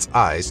rotates its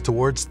eyes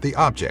towards the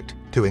object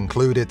to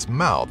include its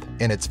mouth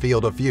in its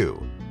field of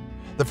view.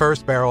 The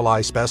first barrel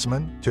eye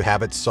specimen to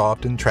have its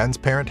soft and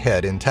transparent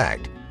head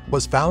intact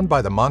was found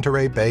by the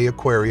Monterey Bay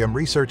Aquarium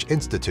Research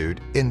Institute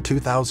in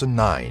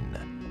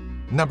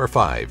 2009. Number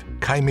 5.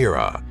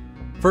 Chimera.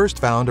 First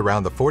found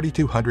around the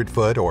 4,200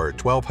 foot or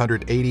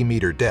 1,280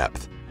 meter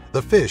depth,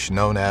 The fish,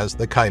 known as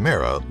the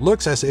chimera,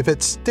 looks as if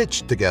it's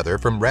stitched together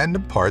from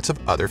random parts of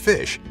other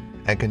fish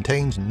and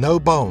contains no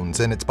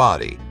bones in its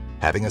body,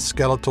 having a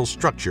skeletal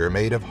structure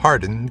made of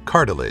hardened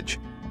cartilage.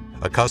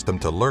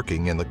 Accustomed to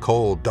lurking in the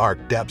cold,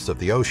 dark depths of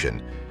the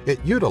ocean,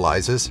 it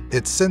utilizes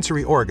its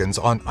sensory organs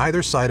on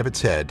either side of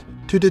its head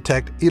to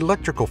detect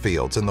electrical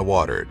fields in the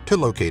water to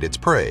locate its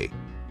prey.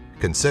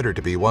 Considered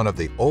to be one of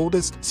the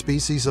oldest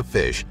species of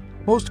fish,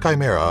 most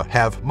chimera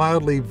have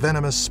mildly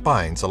venomous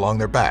spines along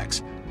their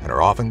backs and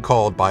are often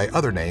called by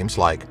other names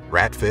like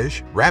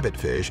ratfish,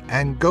 rabbitfish,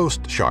 and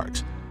ghost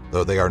sharks,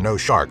 though they are no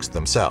sharks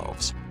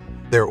themselves.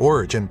 Their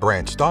origin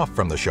branched off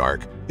from the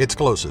shark, its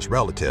closest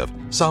relative,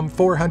 some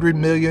 400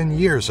 million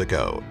years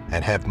ago,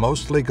 and have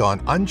mostly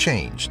gone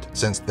unchanged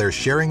since their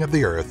sharing of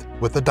the earth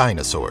with the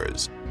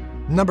dinosaurs.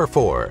 Number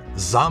 4.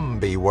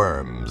 Zombie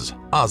worms,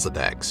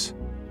 Osedax.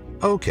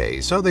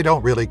 Okay, so they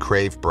don't really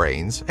crave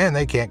brains, and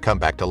they can't come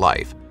back to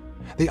life.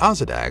 The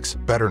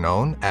Osedax, better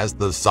known as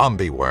the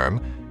zombie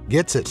worm,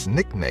 gets its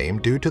nickname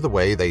due to the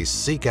way they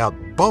seek out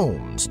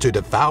bones to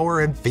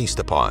devour and feast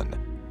upon.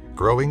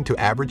 Growing to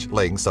average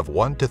lengths of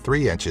 1 to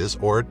 3 inches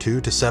or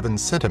 2 to 7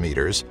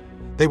 centimeters,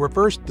 they were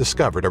first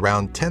discovered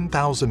around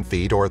 10,000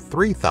 feet or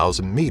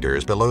 3,000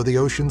 meters below the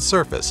ocean's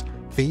surface,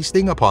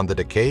 feasting upon the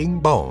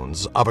decaying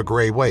bones of a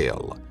gray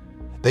whale.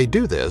 They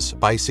do this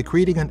by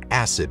secreting an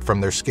acid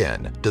from their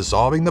skin,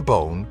 dissolving the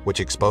bone, which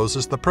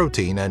exposes the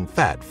protein and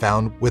fat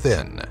found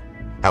within.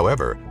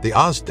 However, the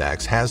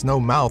Osedax has no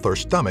mouth or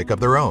stomach of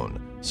their own,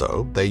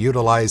 so they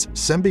utilize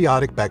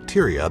symbiotic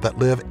bacteria that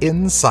live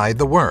inside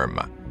the worm.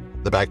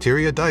 The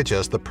bacteria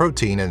digest the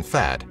protein and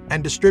fat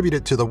and distribute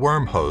it to the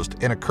worm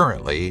host in a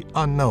currently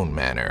unknown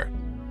manner.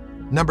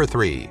 Number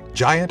 3.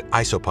 Giant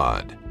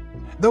isopod.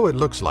 Though it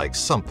looks like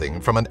something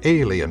from an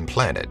alien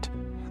planet,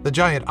 the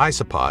giant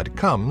isopod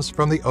comes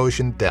from the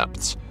ocean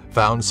depths,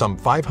 found some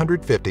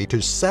 550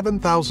 to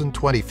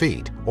 7,020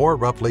 feet, or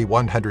roughly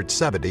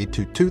 170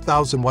 to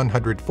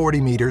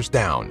 2,140 meters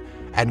down,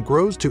 and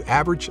grows to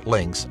average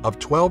lengths of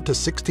 12 to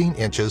 16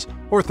 inches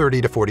or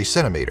 30 to 40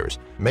 centimeters,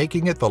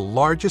 making it the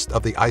largest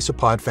of the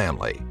isopod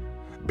family.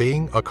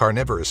 Being a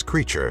carnivorous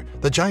creature,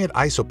 the giant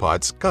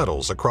isopod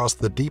scuttles across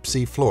the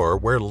deep-sea floor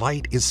where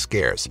light is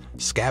scarce,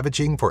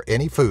 scavenging for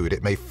any food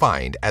it may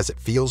find as it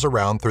feels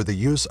around through the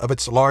use of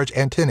its large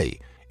antennae,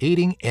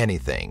 eating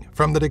anything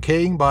from the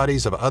decaying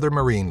bodies of other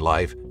marine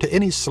life to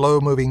any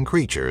slow-moving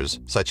creatures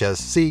such as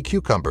sea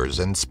cucumbers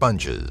and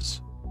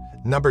sponges.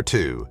 Number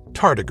 2.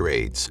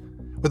 Tardigrades.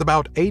 With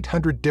about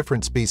 800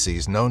 different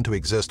species known to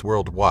exist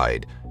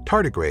worldwide,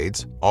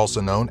 tardigrades,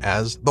 also known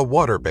as the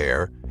water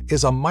bear,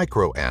 is a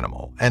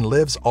micro-animal and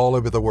lives all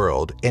over the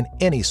world in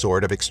any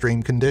sort of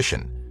extreme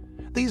condition.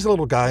 These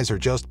little guys are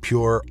just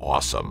pure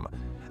awesome.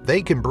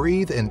 They can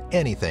breathe in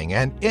anything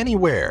and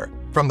anywhere,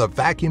 from the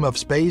vacuum of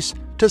space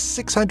to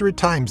 600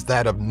 times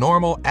that of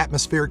normal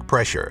atmospheric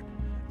pressure.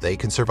 They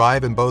can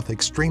survive in both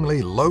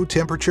extremely low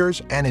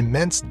temperatures and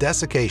immense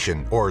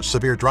desiccation or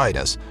severe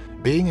dryness,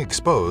 being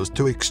exposed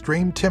to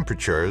extreme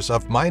temperatures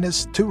of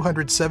minus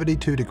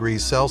 272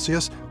 degrees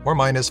Celsius or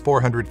minus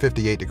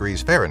 458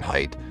 degrees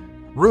Fahrenheit,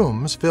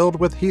 rooms filled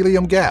with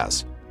helium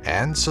gas,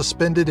 and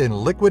suspended in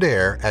liquid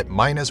air at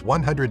minus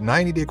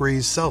 190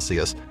 degrees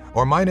Celsius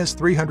or minus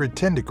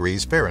 310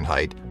 degrees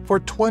Fahrenheit for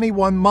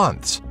 21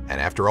 months, and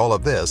after all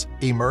of this,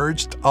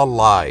 emerged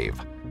alive.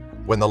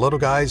 When the little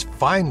guys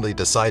finally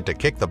decide to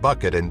kick the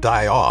bucket and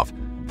die off,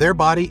 their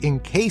body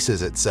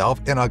encases itself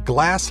in a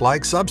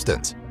glass-like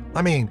substance.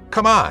 I mean,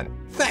 come on,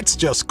 that's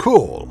just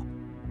cool.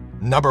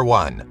 Number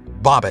 1.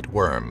 Bobbit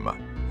worm.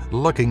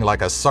 Looking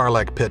like a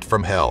sarlacc pit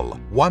from hell,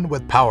 one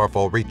with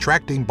powerful,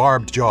 retracting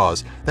barbed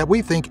jaws that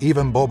we think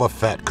even Boba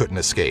Fett couldn't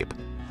escape.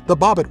 The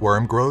bobbit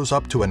worm grows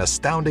up to an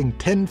astounding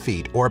 10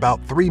 feet or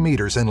about 3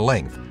 meters in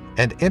length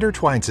and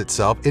intertwines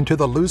itself into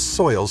the loose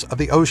soils of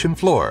the ocean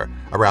floor,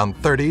 around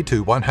 30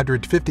 to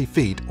 150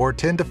 feet or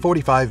 10 to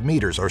 45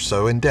 meters or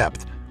so in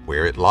depth,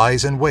 where it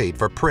lies in wait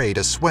for prey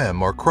to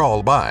swim or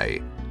crawl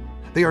by.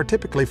 They are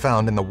typically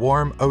found in the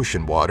warm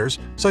ocean waters,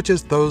 such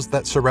as those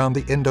that surround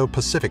the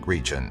Indo-Pacific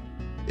region.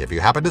 If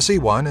you happen to see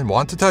one and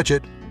want to touch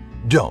it,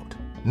 don't.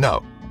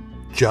 No.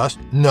 Just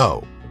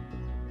no.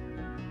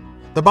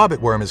 The bobbit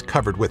worm is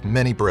covered with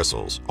many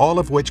bristles, all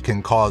of which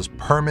can cause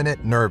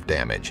permanent nerve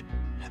damage.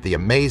 The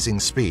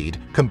amazing speed,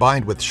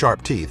 combined with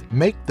sharp teeth,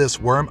 make this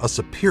worm a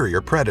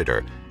superior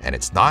predator, and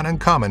it's not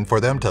uncommon for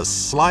them to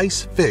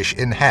slice fish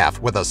in half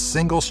with a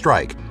single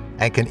strike,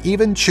 and can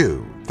even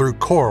chew through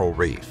coral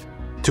reef.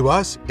 To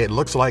us, it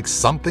looks like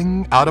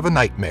something out of a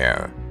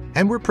nightmare,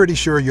 and we're pretty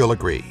sure you'll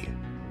agree.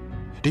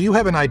 Do you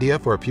have an idea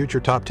for a future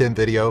Top 10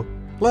 video?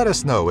 Let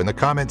us know in the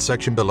comments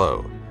section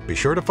below. Be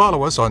sure to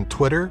follow us on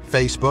Twitter,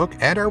 Facebook,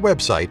 and our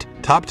website,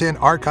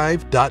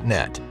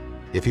 top10archive.net.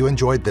 If you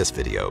enjoyed this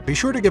video, be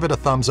sure to give it a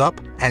thumbs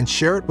up and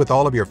share it with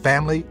all of your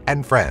family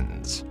and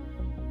friends.